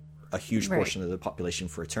burn a huge portion of the population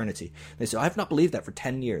for eternity. They say, I've not believed that for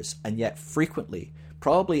 10 years, and yet frequently,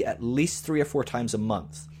 probably at least 3 or 4 times a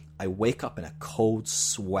month, I wake up in a cold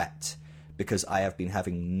sweat because I have been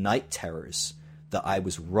having night terrors that I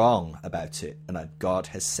was wrong about it, and that God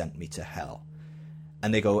has sent me to hell.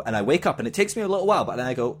 And they go, and I wake up, and it takes me a little while, but then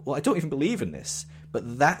I go, well, I don't even believe in this.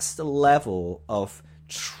 But that's the level of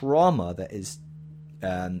trauma that is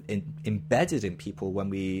embedded in people when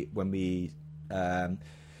we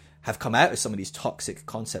have come out of some of these toxic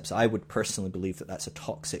concepts. I would personally believe that that's a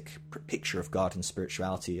toxic picture of God and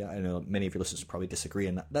spirituality. I know many of your listeners probably disagree,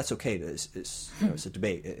 and that's okay. It's a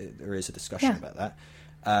debate. There is a discussion about that.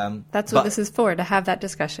 That's what this is for, to have that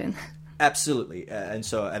discussion. Absolutely. And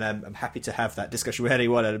I'm happy to have that discussion with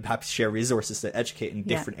anyone, and I'm happy to share resources that educate in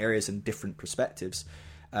different areas and different perspectives.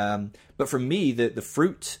 But for me, the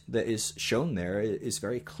fruit that is shown there is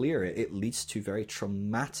very clear. It leads to very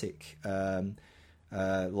traumatic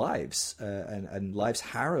lives and lives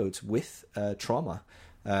harrowed with trauma.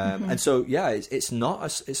 And so, it's not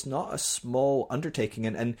a small undertaking.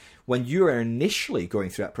 And when you are initially going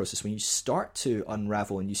through that process, when you start to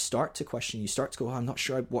unravel and you start to question, you start to go, I'm not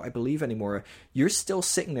sure what I believe anymore. You're still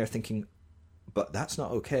sitting there thinking, but that's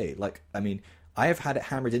not okay. Like, I mean, I have had it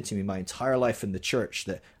hammered into me my entire life in the church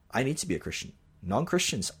that I need to be a Christian.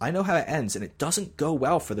 Non-Christians, I know how it ends, and it doesn't go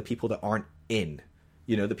well for the people that aren't in.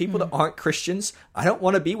 The people that aren't Christians, I don't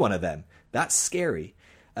want to be one of them. That's scary.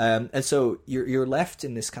 And so you're left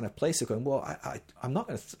in this kind of place of going, well, I'm not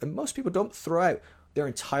going to... Most people don't throw out their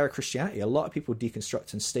entire Christianity. A lot of people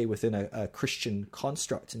deconstruct and stay within a Christian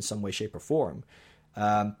construct in some way, shape, or form.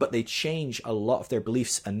 But they change a lot of their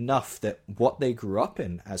beliefs enough that what they grew up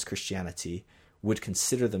in as Christianity would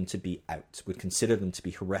consider them to be out, would consider them to be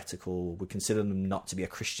heretical, would consider them not to be a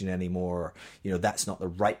Christian anymore. That's not the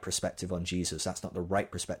right perspective on Jesus. That's not the right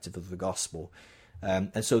perspective of the gospel.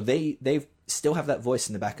 And so they still have that voice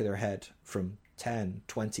in the back of their head from 10,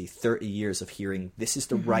 20, 30 years of hearing this is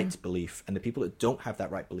the right belief. And the people that don't have that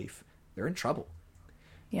right belief, they're in trouble.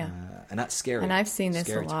 Yeah. And that's scary. And I've seen this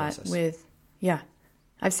a lot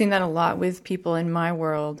I've seen that a lot with people in my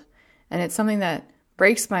world. And it's something that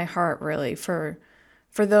breaks my heart, really, for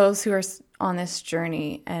those who are on this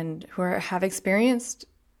journey and who have experienced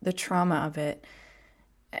the trauma of it,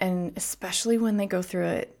 and especially when they go through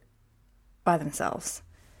it by themselves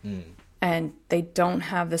and they don't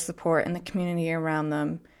have the support and the community around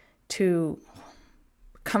them to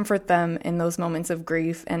comfort them in those moments of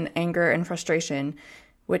grief and anger and frustration,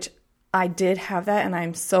 which I did have that, and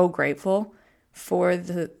I'm so grateful for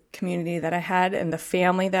the community that I had and the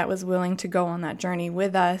family that was willing to go on that journey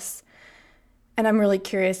with us. And I'm really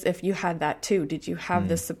curious if you had that too. Did you have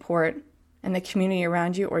the support and the community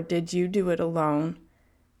around you, or did you do it alone?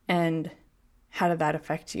 And how did that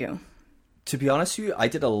affect you? To be honest with you, I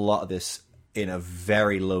did a lot of this in a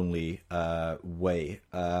very lonely way.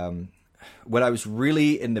 When I was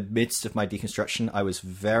really in the midst of my deconstruction, I was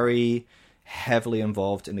very heavily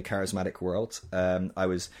involved in the charismatic world. I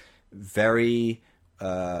was very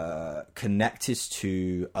connected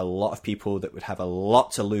to a lot of people that would have a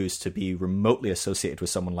lot to lose to be remotely associated with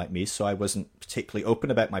someone like me. So I wasn't particularly open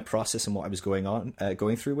about my process and what I was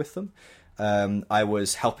going through with them. I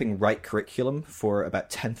was helping write curriculum for about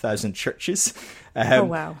 10,000 churches. Oh,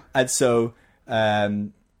 wow. And so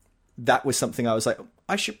that was something I was like,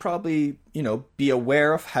 I should probably, be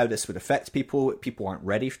aware of how this would affect people. People aren't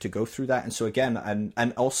ready to go through that. And so again,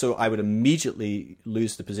 and also I would immediately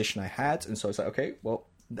lose the position I had. And so I was like, okay, well,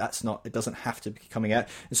 it doesn't have to be coming out.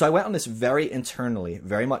 And so I went on this very internally,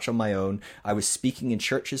 very much on my own. I was speaking in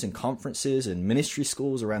churches and conferences and ministry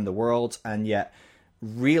schools around the world. And yet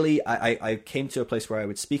really I came to a place where I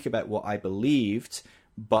would speak about what I believed,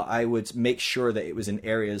 but I would make sure that it was in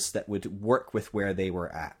areas that would work with where they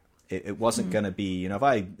were at. It wasn't going to be, if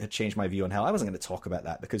I had changed my view on hell, I wasn't going to talk about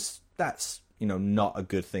that, because that's, not a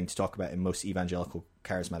good thing to talk about in most evangelical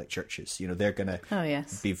charismatic churches. They're going to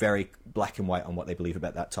be very black and white on what they believe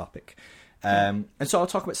about that topic. And so I'll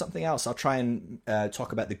talk about something else. I'll try and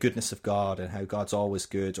talk about the goodness of God and how God's always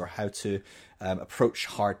good, or how to approach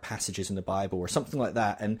hard passages in the Bible or something like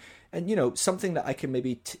that. And something that I can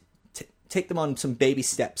maybe take them on some baby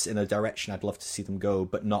steps in a direction I'd love to see them go,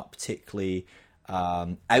 but not particularly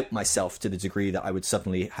out myself to the degree that I would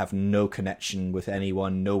suddenly have no connection with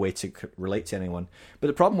anyone, no way to relate to anyone. But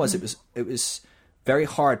the problem was it was very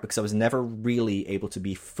hard, because I was never really able to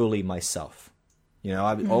be fully myself.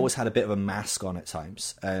 I always had a bit of a mask on at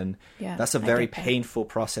times, and that's a very painful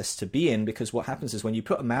process to be in, because what happens is when you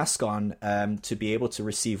put a mask on to be able to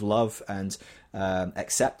receive love and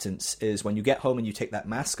acceptance, is when you get home and you take that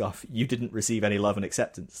mask off, you didn't receive any love and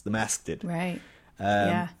acceptance. The mask did. Right.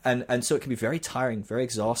 And so it can be very tiring, very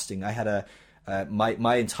exhausting. I had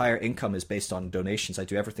my entire income is based on donations. I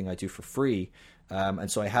do everything I do for free.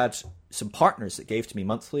 And so I had some partners that gave to me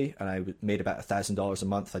monthly, and I made about $1,000 a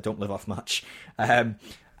month. I don't live off much. There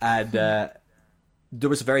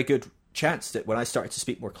was a very good chance that when I started to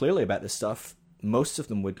speak more clearly about this stuff, most of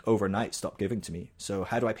them would overnight stop giving to me. So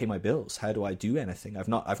how do I pay my bills? How do I do anything? I've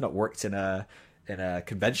not worked in a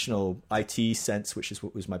conventional IT sense, which is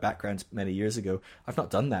what was my background many years ago. I've not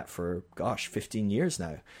done that for 15 years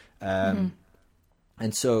now.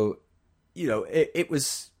 And so, it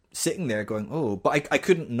was sitting there going, oh, but I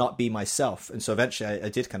couldn't not be myself. And so eventually I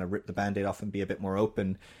did kind of rip the Band-Aid off and be a bit more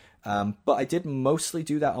open. But I did mostly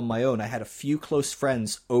do that on my own. I had a few close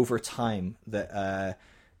friends over time that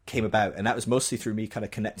came about, and that was mostly through me kind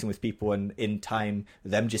of connecting with people, and in time,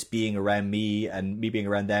 them just being around me and me being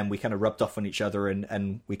around them, we kind of rubbed off on each other,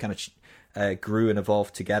 and we kind of grew and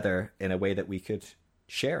evolved together in a way that we could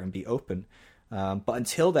share and be open. But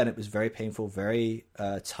until then, it was very painful, very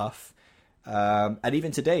tough. And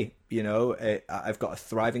even today, I've got a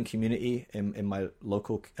thriving community in my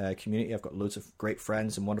local community. I've got loads of great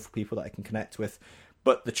friends and wonderful people that I can connect with.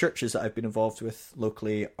 But the churches that I've been involved with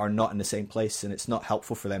locally are not in the same place, and it's not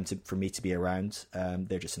helpful for me to be around.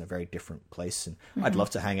 They're just in a very different place, and I'd love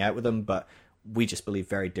to hang out with them, but we just believe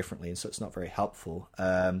very differently, and so it's not very helpful.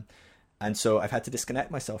 And so I've had to disconnect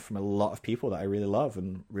myself from a lot of people that I really love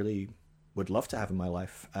and really would love to have in my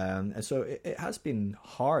life. And so it has been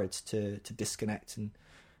hard to disconnect and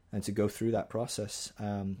to go through that process.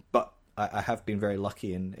 But I have been very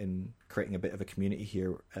lucky in creating a bit of a community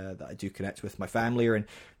here that I do connect with. My family are in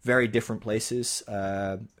very different places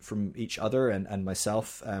from each other and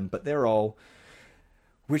myself, but they're all,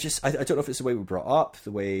 I don't know if it's the way we brought up,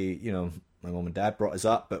 the way, my mom and dad brought us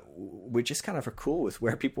up, but we just kind of are cool with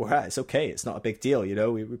where people are at. It's okay. It's not a big deal.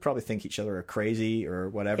 We probably think each other are crazy or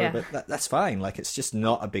whatever, but that's fine. Like, it's just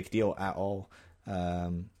not a big deal at all.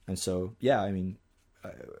 And so,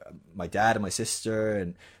 my dad and my sister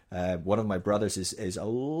and one of my brothers is a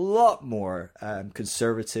lot more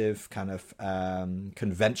conservative, kind of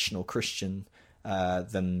conventional Christian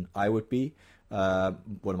than I would be.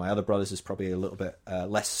 One of my other brothers is probably a little bit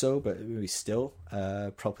less so, but maybe still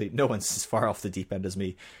probably no one's as far off the deep end as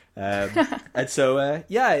me. And so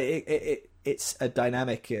it's a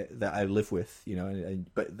dynamic that I live with,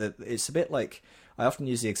 but it's a bit like, I often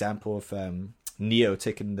use the example of Neo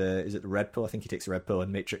taking the red pill? I think he takes the red pill in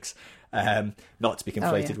Matrix, not to be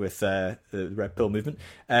conflated with the red pill movement.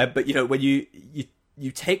 But when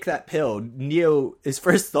you take that pill, Neo, his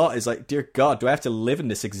first thought is like, dear God, do I have to live in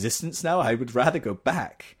this existence now? I would rather go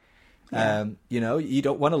back. Yeah. You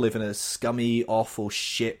don't want to live in a scummy, awful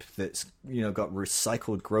ship that's, got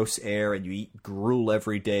recycled gross air, and you eat gruel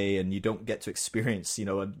every day, and you don't get to experience,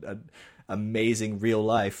 an amazing real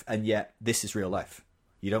life. And yet this is real life.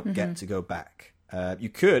 You don't get to go back. You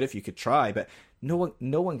could, if you could try, but no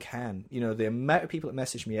one can. The amount of people that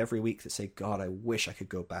message me every week that say, God, I wish I could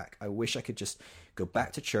go back. I wish I could just go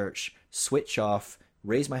back to church, switch off,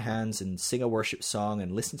 raise my hands and sing a worship song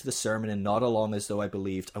and listen to the sermon and nod along as though I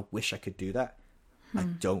believed. I wish I could do that.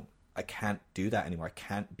 I can't do that anymore. I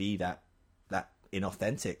can't be that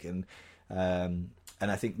inauthentic.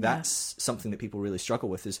 And I think that's something that people really struggle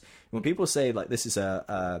with, is when people say like, this is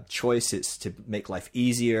a choice, it's to make life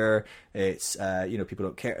easier. It's, people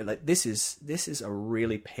don't care. Like this is a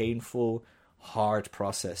really painful, hard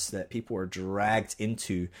process that people are dragged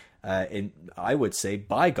into, I would say,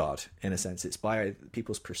 by God, in a sense. It's by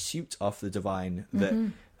people's pursuit of the divine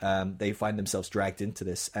that they find themselves dragged into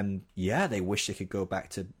this. And they wish they could go back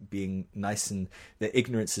to being nice, and the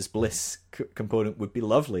ignorance is bliss component would be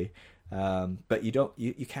lovely. But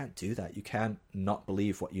you can't do that. You can't not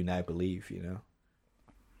believe what you now believe,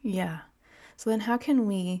 Yeah. So then how can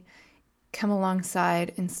we come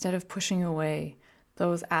alongside, instead of pushing away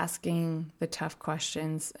those asking the tough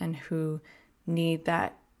questions and who need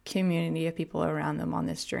that community of people around them on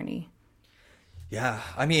this journey? Yeah,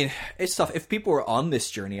 I mean, it's tough. If people are on this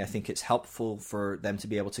journey, I think it's helpful for them to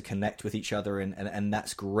be able to connect with each other, and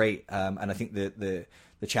that's great. And I think the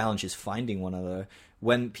challenge is finding one another.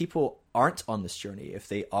 When people aren't on this journey, if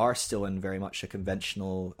they are still in very much a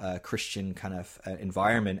conventional Christian kind of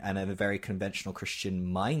environment and have a very conventional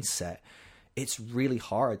Christian mindset, it's really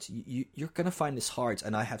hard. You're going to find this hard,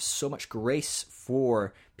 and I have so much grace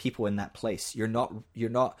for people in that place. You're not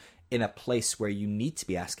in a place where you need to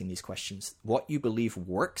be asking these questions. What you believe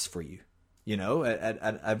works for you,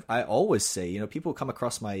 and I always say, people come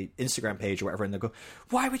across my Instagram page or whatever, and they go,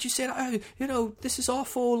 why would you say that? This is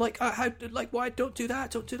awful. Why don't do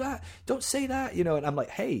that? Don't say that, and I'm like,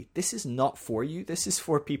 hey, this is not for you. This is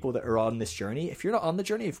for people that are on this journey. If you're not on the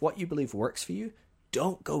journey, if what you believe works for you,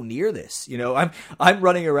 don't go near this. I'm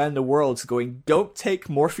running around the world going, don't take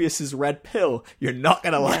Morpheus's red pill. You're not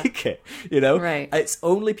going to like it. Right. It's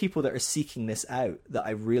only people that are seeking this out that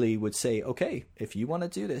I really would say, okay, if you want to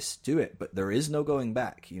do this, do it. But there is no going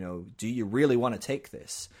back. Do you really want to take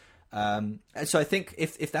this? And so I think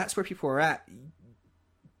if that's where people are at,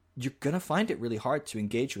 you're going to find it really hard to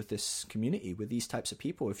engage with this community, with these types of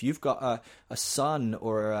people. If you've got a son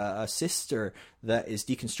or a sister that is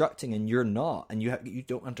deconstructing and you're not, and you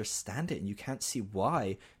don't understand it and you can't see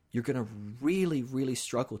why, you're going to really, really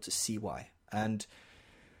struggle to see why. And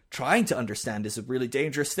trying to understand is a really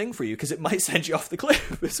dangerous thing for you, because it might send you off the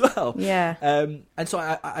cliff as well. Yeah. And so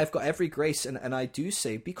I've got every grace, and I do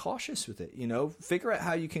say, be cautious with it. Figure out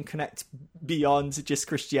how you can connect beyond just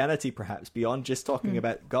Christianity, perhaps beyond just talking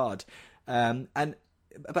about God. But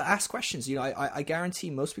ask questions. I guarantee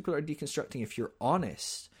most people are deconstructing, if you're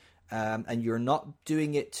honest, and you're not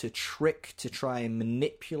doing it to trick, to try and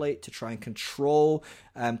manipulate, to try and control,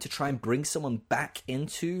 to try and bring someone back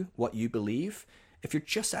into what you believe. If you're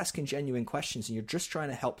just asking genuine questions and you're just trying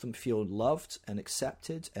to help them feel loved and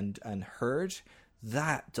accepted and heard,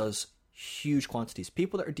 that does huge quantities.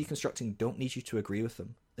 People that are deconstructing don't need you to agree with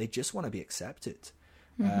them. They just want to be accepted.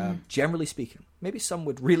 Generally speaking, maybe some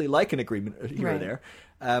would really like an agreement here or there,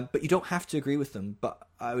 but you don't have to agree with them. But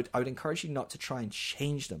I would encourage you not to try and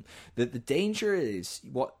change them. The danger is,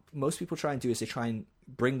 what most people try and do is they try and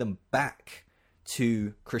bring them back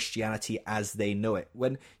to Christianity as they know it,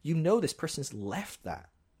 when this person's left that.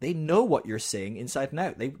 They know what you're saying inside and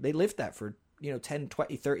out. They lived that for 10,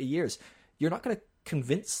 20, 30 years. You're not going to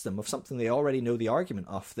convince them of something they already know the argument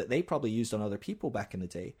of, that they probably used on other people back in the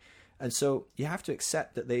day. And so you have to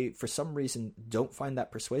accept that they, for some reason, don't find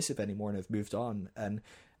that persuasive anymore and have moved on. And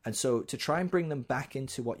so to try and bring them back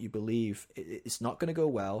into what you believe, it's not going to go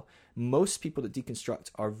well. Most people that deconstruct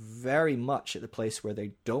are very much at the place where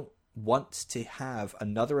they don't want to have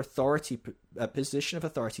another a position of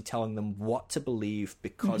authority telling them what to believe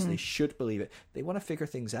because they should believe it. They want to figure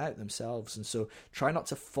things out themselves. And so try not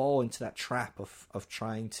to fall into that trap of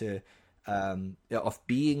trying to, of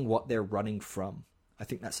being what they're running from. I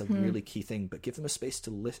think that's a really key thing, but give them a space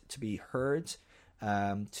to be heard,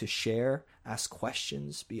 to share, ask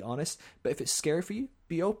questions, be honest. But if it's scary for you,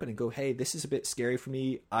 be open and go, hey, this is a bit scary for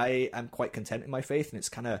me. I am quite content in my faith and it's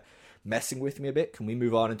kind of messing with me a bit. Can we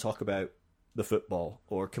move on and talk about the football,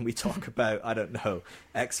 or can we talk about, I don't know,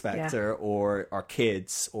 X Factor or our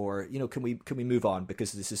kids, or can we move on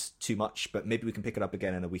because this is too much, but maybe we can pick it up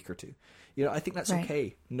again in a week or two. I think that's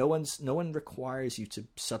okay. No one requires you to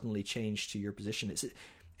suddenly change to your position.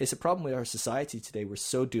 It's a problem with our society today. We're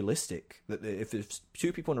so dualistic that if there's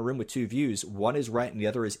two people in a room with two views, one is right and the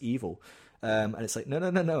other is evil, and it's like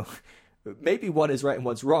no. Maybe one is right and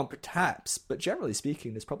one's wrong, perhaps, but generally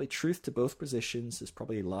speaking, there's probably truth to both positions. There's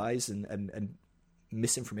probably lies and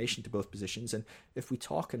misinformation to both positions. And if we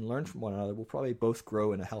talk and learn from one another, we'll probably both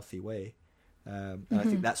grow in a healthy way. And I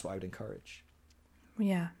think that's what I would encourage.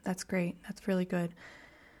 Yeah, that's great. That's really good.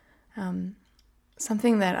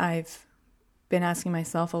 Something that I've been asking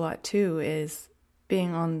myself a lot too is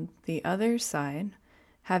being on the other side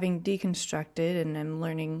having deconstructed and I'm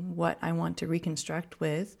learning what I want to reconstruct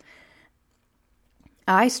with,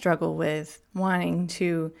 I struggle with wanting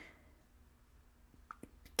to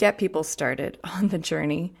get people started on the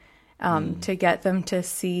journey, to get them to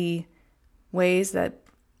see ways that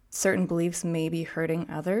certain beliefs may be hurting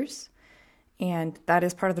others. And that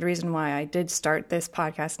is part of the reason why I did start this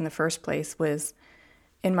podcast in the first place, was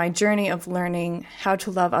in my journey of learning how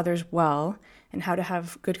to love others well and how to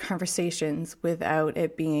have good conversations without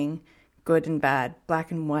it being good and bad,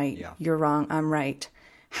 black and white, You're wrong, I'm right.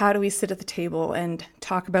 How do we sit at the table and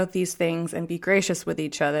talk about these things and be gracious with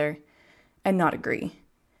each other and not agree?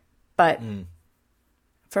 But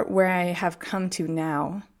for where I have come to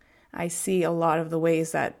now, I see a lot of the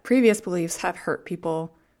ways that previous beliefs have hurt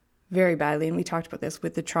people very badly. And we talked about this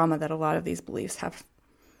with the trauma that a lot of these beliefs have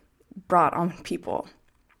brought on people.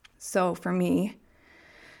 So for me,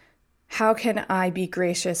 how can I be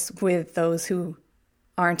gracious with those who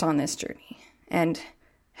aren't on this journey? And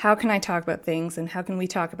how can I talk about things, and how can we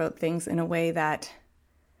talk about things in a way that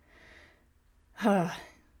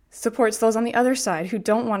supports those on the other side who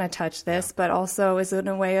don't want to touch this, but also is in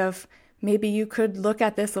a way of, maybe you could look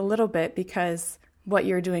at this a little bit because what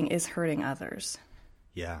you're doing is hurting others.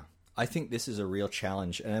 Yeah, I think this is a real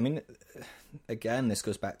challenge. And I mean, again, this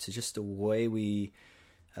goes back to just the way we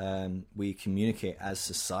communicate as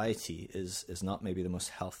society is not maybe the most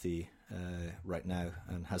healthy right now,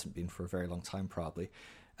 and hasn't been for a very long time probably.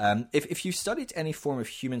 If you studied any form of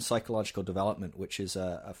human psychological development, which is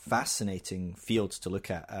a fascinating field to look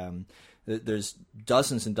at, there's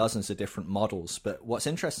dozens and dozens of different models. But what's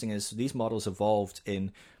interesting is these models evolved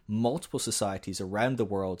in multiple societies around the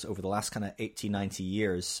world over the last kind of 80, 90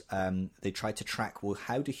 years. They tried to track, well,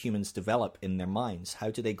 how do humans develop in their minds? How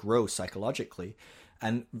do they grow psychologically?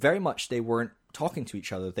 And very much they weren't talking to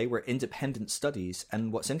each other. They were independent studies.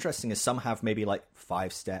 And what's interesting is some have maybe like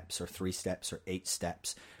 5 steps or 3 steps or 8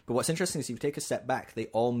 steps. But what's interesting is if you take a step back, they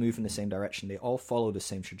all move in the same direction. They all follow the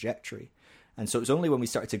same trajectory. And so it was only when we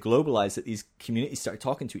started to globalize that these communities started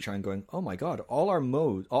talking to each other and going, oh my God, all our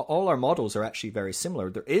models are actually very similar.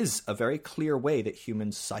 There is a very clear way that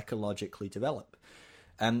humans psychologically develop.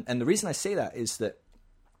 And the reason I say that is that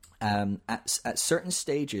at certain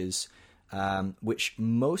stages, which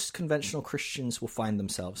most conventional Christians will find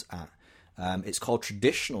themselves at, it's called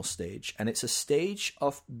traditional stage, and it's a stage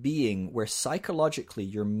of being where psychologically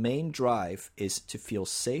your main drive is to feel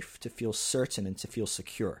safe, to feel certain, and to feel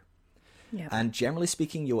secure. Yeah. And generally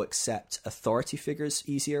speaking, you'll accept authority figures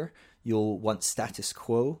easier. You'll want status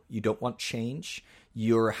quo. You don't want change.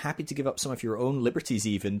 You're happy to give up some of your own liberties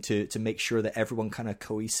even to make sure that everyone kind of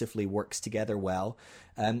cohesively works together well.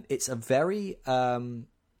 It's a very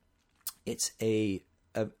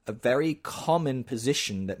very common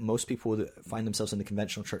position that most people that find themselves in the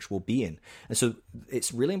conventional church will be in. And so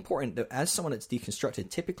it's really important that as someone that's deconstructed,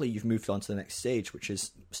 typically you've moved on to the next stage, which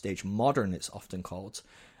is stage modern, it's often called,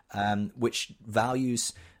 which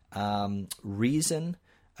values reason,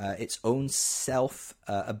 its own self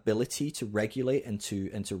ability to regulate and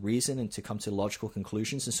to reason and to come to logical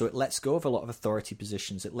conclusions. And so it lets go of a lot of authority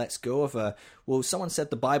positions. It lets go of well, someone said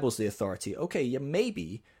the Bible's the authority. Okay, yeah,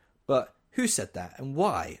 maybe, but who said that, and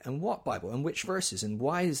why, and what Bible, and which verses, and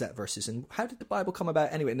why is that verses, and how did the Bible come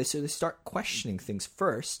about anyway? And so they start questioning things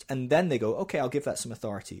first, and then they go, okay, I'll give that some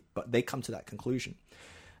authority, but they come to that conclusion.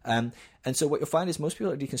 And so what you'll find is most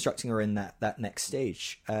people that are deconstructing are in that next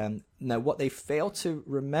stage. Now, what they fail to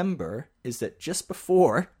remember is that just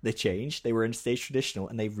before they changed, they were in stage traditional,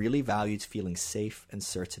 and they really valued feeling safe and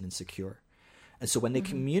certain and secure. And so when they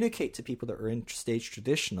communicate to people that are in stage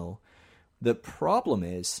traditional, the problem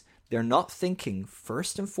is they're not thinking,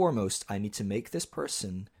 first and foremost, I need to make this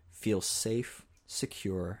person feel safe,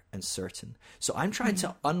 secure, and certain. So I'm trying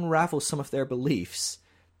to unravel some of their beliefs.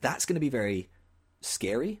 That's going to be very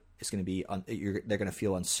scary. It's going to be they're going to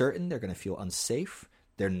feel uncertain. They're going to feel unsafe.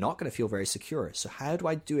 They're not going to feel very secure. So how do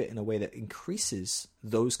I do it in a way that increases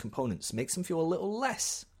those components, makes them feel a little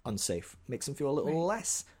less unsafe, makes them feel a little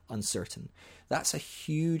less uncertain? That's a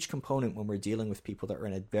huge component when we're dealing with people that are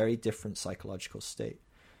in a very different psychological state.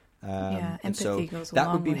 And so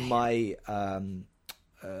that would be my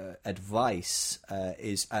advice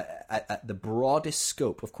is at the broadest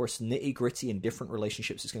scope. Of course, nitty gritty in different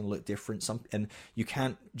relationships is going to look different. And you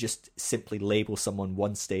can't just simply label someone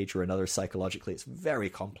one stage or another psychologically. It's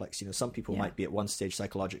very complex. You know, some people might be at one stage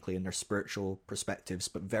psychologically in their spiritual perspectives,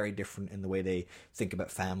 but very different in the way they think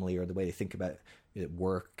about family or the way they think about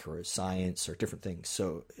work or science or different things.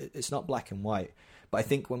 So it's not black and white. But I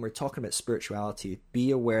think when we're talking about spirituality,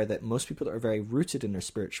 be aware that most people that are very rooted in their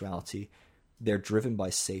spirituality they're driven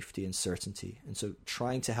by safety and certainty. And so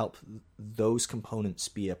trying to help those components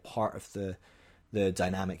be a part of the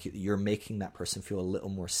dynamic, you're making that person feel a little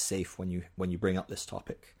more safe when you bring up this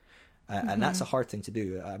topic. And that's a hard thing to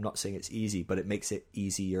do. I'm not saying it's easy, but it makes it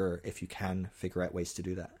easier if you can figure out ways to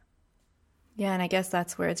do that. Yeah, and I guess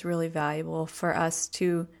that's where it's really valuable for us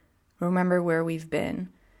to remember where we've been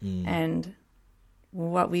and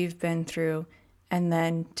what we've been through, and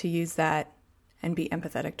then to use that and be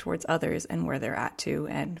empathetic towards others and where they're at too,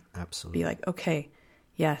 and absolutely be like, okay,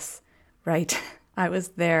 yes, right, I was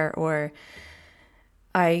there, or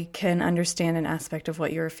I can understand an aspect of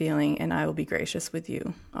what you're feeling, and I will be gracious with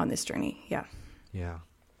you on this journey. Yeah. Yeah.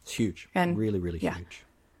 It's huge. And really, really huge.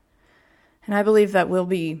 And I believe that we'll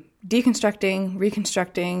be deconstructing,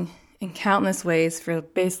 reconstructing in countless ways for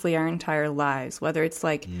basically our entire lives, whether it's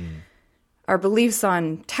like our beliefs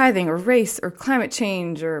on tithing or race or climate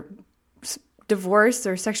change or divorce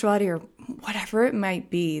or sexuality or whatever it might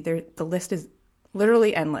be. The list is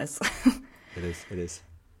literally endless. It is.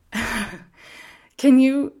 Can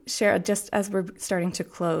you share, just as we're starting to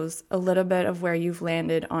close, a little bit of where you've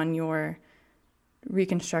landed on your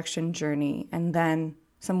reconstruction journey, and then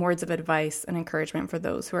some words of advice and encouragement for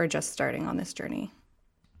those who are just starting on this journey?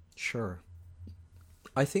 Sure.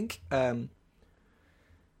 I think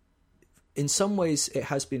in some ways it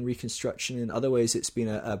has been reconstruction. In other ways it's been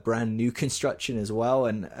a brand new construction as well.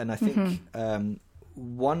 And I think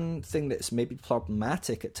one thing that's maybe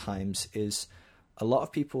problematic at times is a lot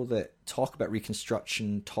of people that talk about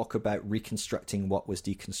reconstruction talk about reconstructing what was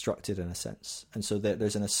deconstructed, in a sense. And so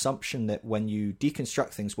there's an assumption that when you deconstruct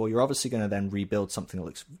things, well, you're obviously going to then rebuild something that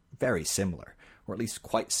looks very similar, or at least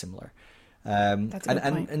quite similar. That's a good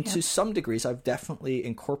point. And to some degrees, I've definitely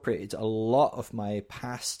incorporated a lot of my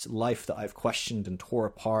past life that I've questioned and tore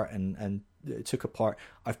apart and took apart.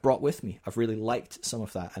 I've brought with me. I've really liked some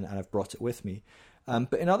of that, and I've brought it with me.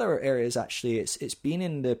 But in other areas, actually, it's been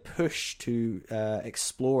in the push to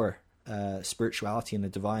explore spirituality and the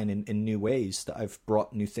divine in new ways that I've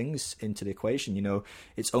brought new things into the equation. You know,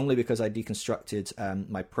 it's only because I deconstructed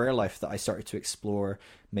my prayer life that I started to explore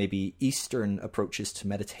maybe Eastern approaches to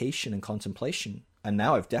meditation and contemplation. And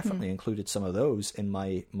now I've definitely included some of those in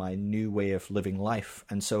my new way of living life.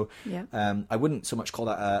 And so I wouldn't so much call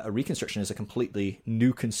that a reconstruction as a completely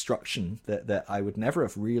new construction that I would never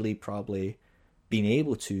have really probably been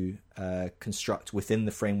able to construct within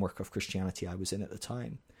the framework of Christianity I was in at the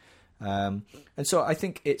time. And so I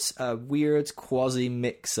think it's a weird quasi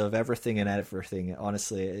mix of everything and everything.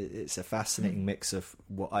 Honestly, it's a fascinating mix of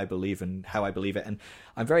what I believe and how I believe it. And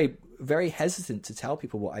I'm very, very hesitant to tell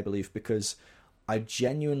people what I believe, because I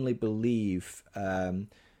genuinely believe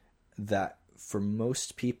that for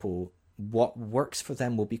most people, what works for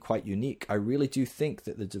them will be quite unique. I really do think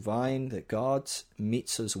that the divine, that God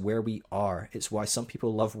meets us where we are. It's why some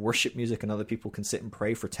people love worship music and other people can sit and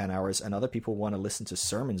pray for 10 hours, and other people want to listen to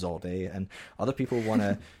sermons all day, and other people want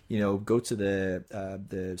to, go to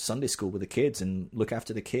the Sunday school with the kids and look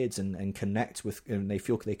after the kids and connect with, and they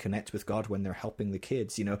feel they connect with God when they're helping the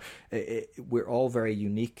kids. We're all very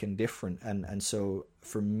unique and different. And so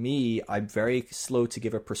for me, I'm very slow to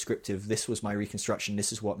give a prescriptive, this was my reconstruction,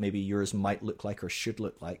 this is what maybe yours might look like or should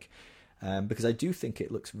look like. Because I do think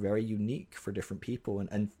it looks very unique for different people.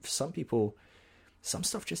 And for some people, some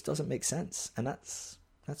stuff just doesn't make sense. And that's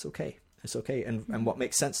okay. It's okay. And what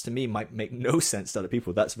makes sense to me might make no sense to other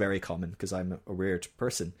people. That's very common because I'm a weird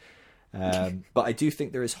person. But I do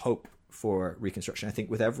think there is hope for reconstruction. I think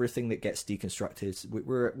with everything that gets deconstructed,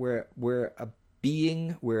 we're a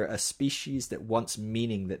being, we're a species that wants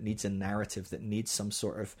meaning, that needs a narrative, that needs some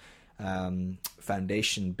sort of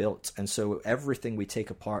foundation built. And so everything we take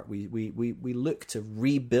apart, we look to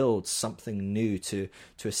rebuild something new, to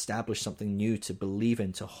establish something new, to believe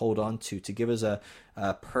in, to hold on to give us a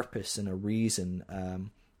purpose and a reason.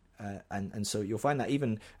 And so you'll find that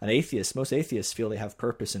even most atheists feel they have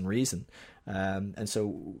purpose and reason. And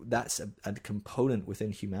so that's a component within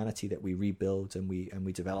humanity that we rebuild and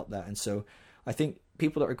we develop that. And so I think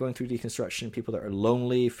people that are going through deconstruction, people that are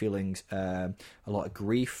lonely, feeling a lot of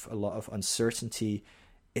grief, a lot of uncertainty,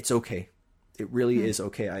 it's okay. It really is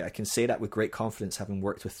okay. I can say that with great confidence, having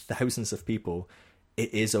worked with thousands of people.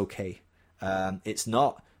 It is okay. It's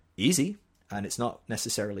not easy and it's not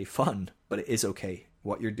necessarily fun, but it is okay.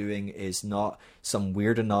 What you're doing is not some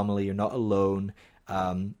weird anomaly. You're not alone.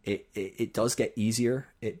 It does get easier.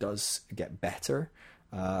 It does get better.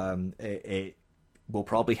 will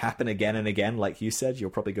probably happen again and again. Like you said, you'll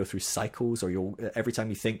probably go through cycles, or every time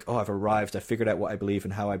you think, oh, I've arrived, I figured out what I believe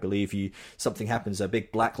and how I believe, something happens, a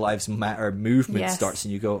big Black Lives Matter movement starts,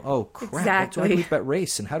 and you go, oh crap, exactly. What do I believe about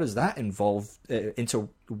race, and how does that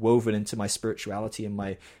interwoven into my spirituality and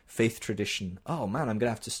my faith tradition? Oh man, I'm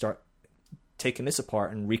gonna have to start taking this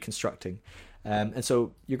apart and reconstructing. And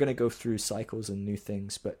so you're going to go through cycles and new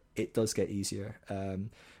things, but it does get easier.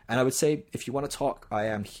 And I would say, if you want to talk, I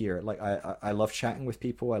am here. Like I love chatting with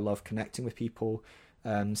people. I love connecting with people.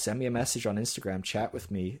 Send me a message on Instagram, chat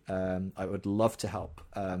with me. I would love to help.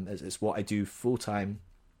 It's what I do full time.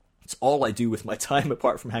 It's all I do with my time,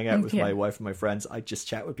 apart from hang out with my wife and my friends. I just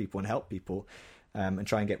chat with people and help people, and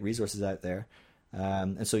try and get resources out there.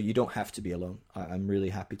 And so you don't have to be alone. I'm really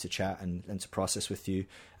happy to chat and to process with you.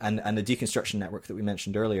 And the Deconstruction Network that we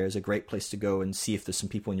mentioned earlier is a great place to go and see if there's some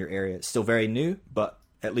people in your area. It's still very new, but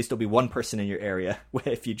at least there'll be one person in your area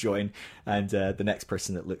if you join, and the next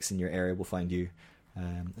person that looks in your area will find you.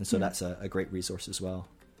 And so that's a great resource as well.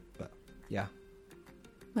 But yeah.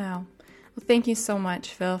 Wow. Well, thank you so much,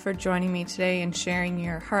 Phil, for joining me today and sharing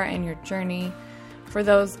your heart and your journey. For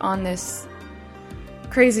those on this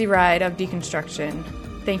crazy ride of deconstruction,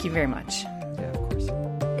 thank you very much. Yeah, of course.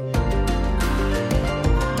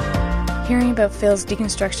 Hearing about Phil's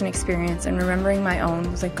deconstruction experience and remembering my own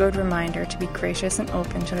was a good reminder to be gracious and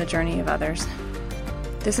open to the journey of others.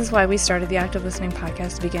 This is why we started the Active Listening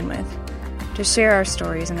podcast to begin with, to share our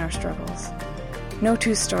stories and our struggles. No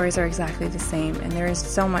two stories are exactly the same, and there is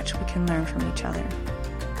so much we can learn from each other.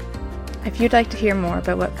 If you'd like to hear more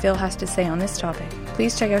about what Phil has to say on this topic,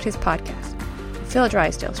 please check out his podcast, Phil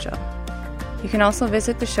Drysdale Show. You can also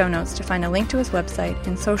visit the show notes to find a link to his website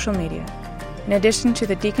and social media, in addition to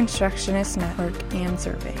the Deconstructionist Network and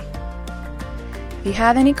survey. If you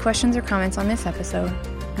have any questions or comments on this episode,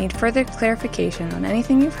 need further clarification on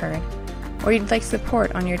anything you've heard, or you'd like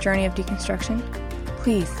support on your journey of deconstruction,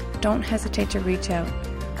 please don't hesitate to reach out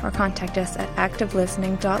or contact us at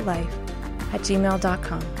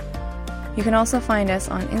activelistening.life@gmail.com. You can also find us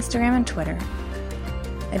on Instagram and Twitter.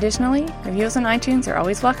 Additionally, reviews on iTunes are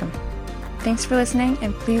always welcome. Thanks for listening,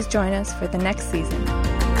 and please join us for the next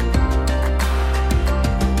season.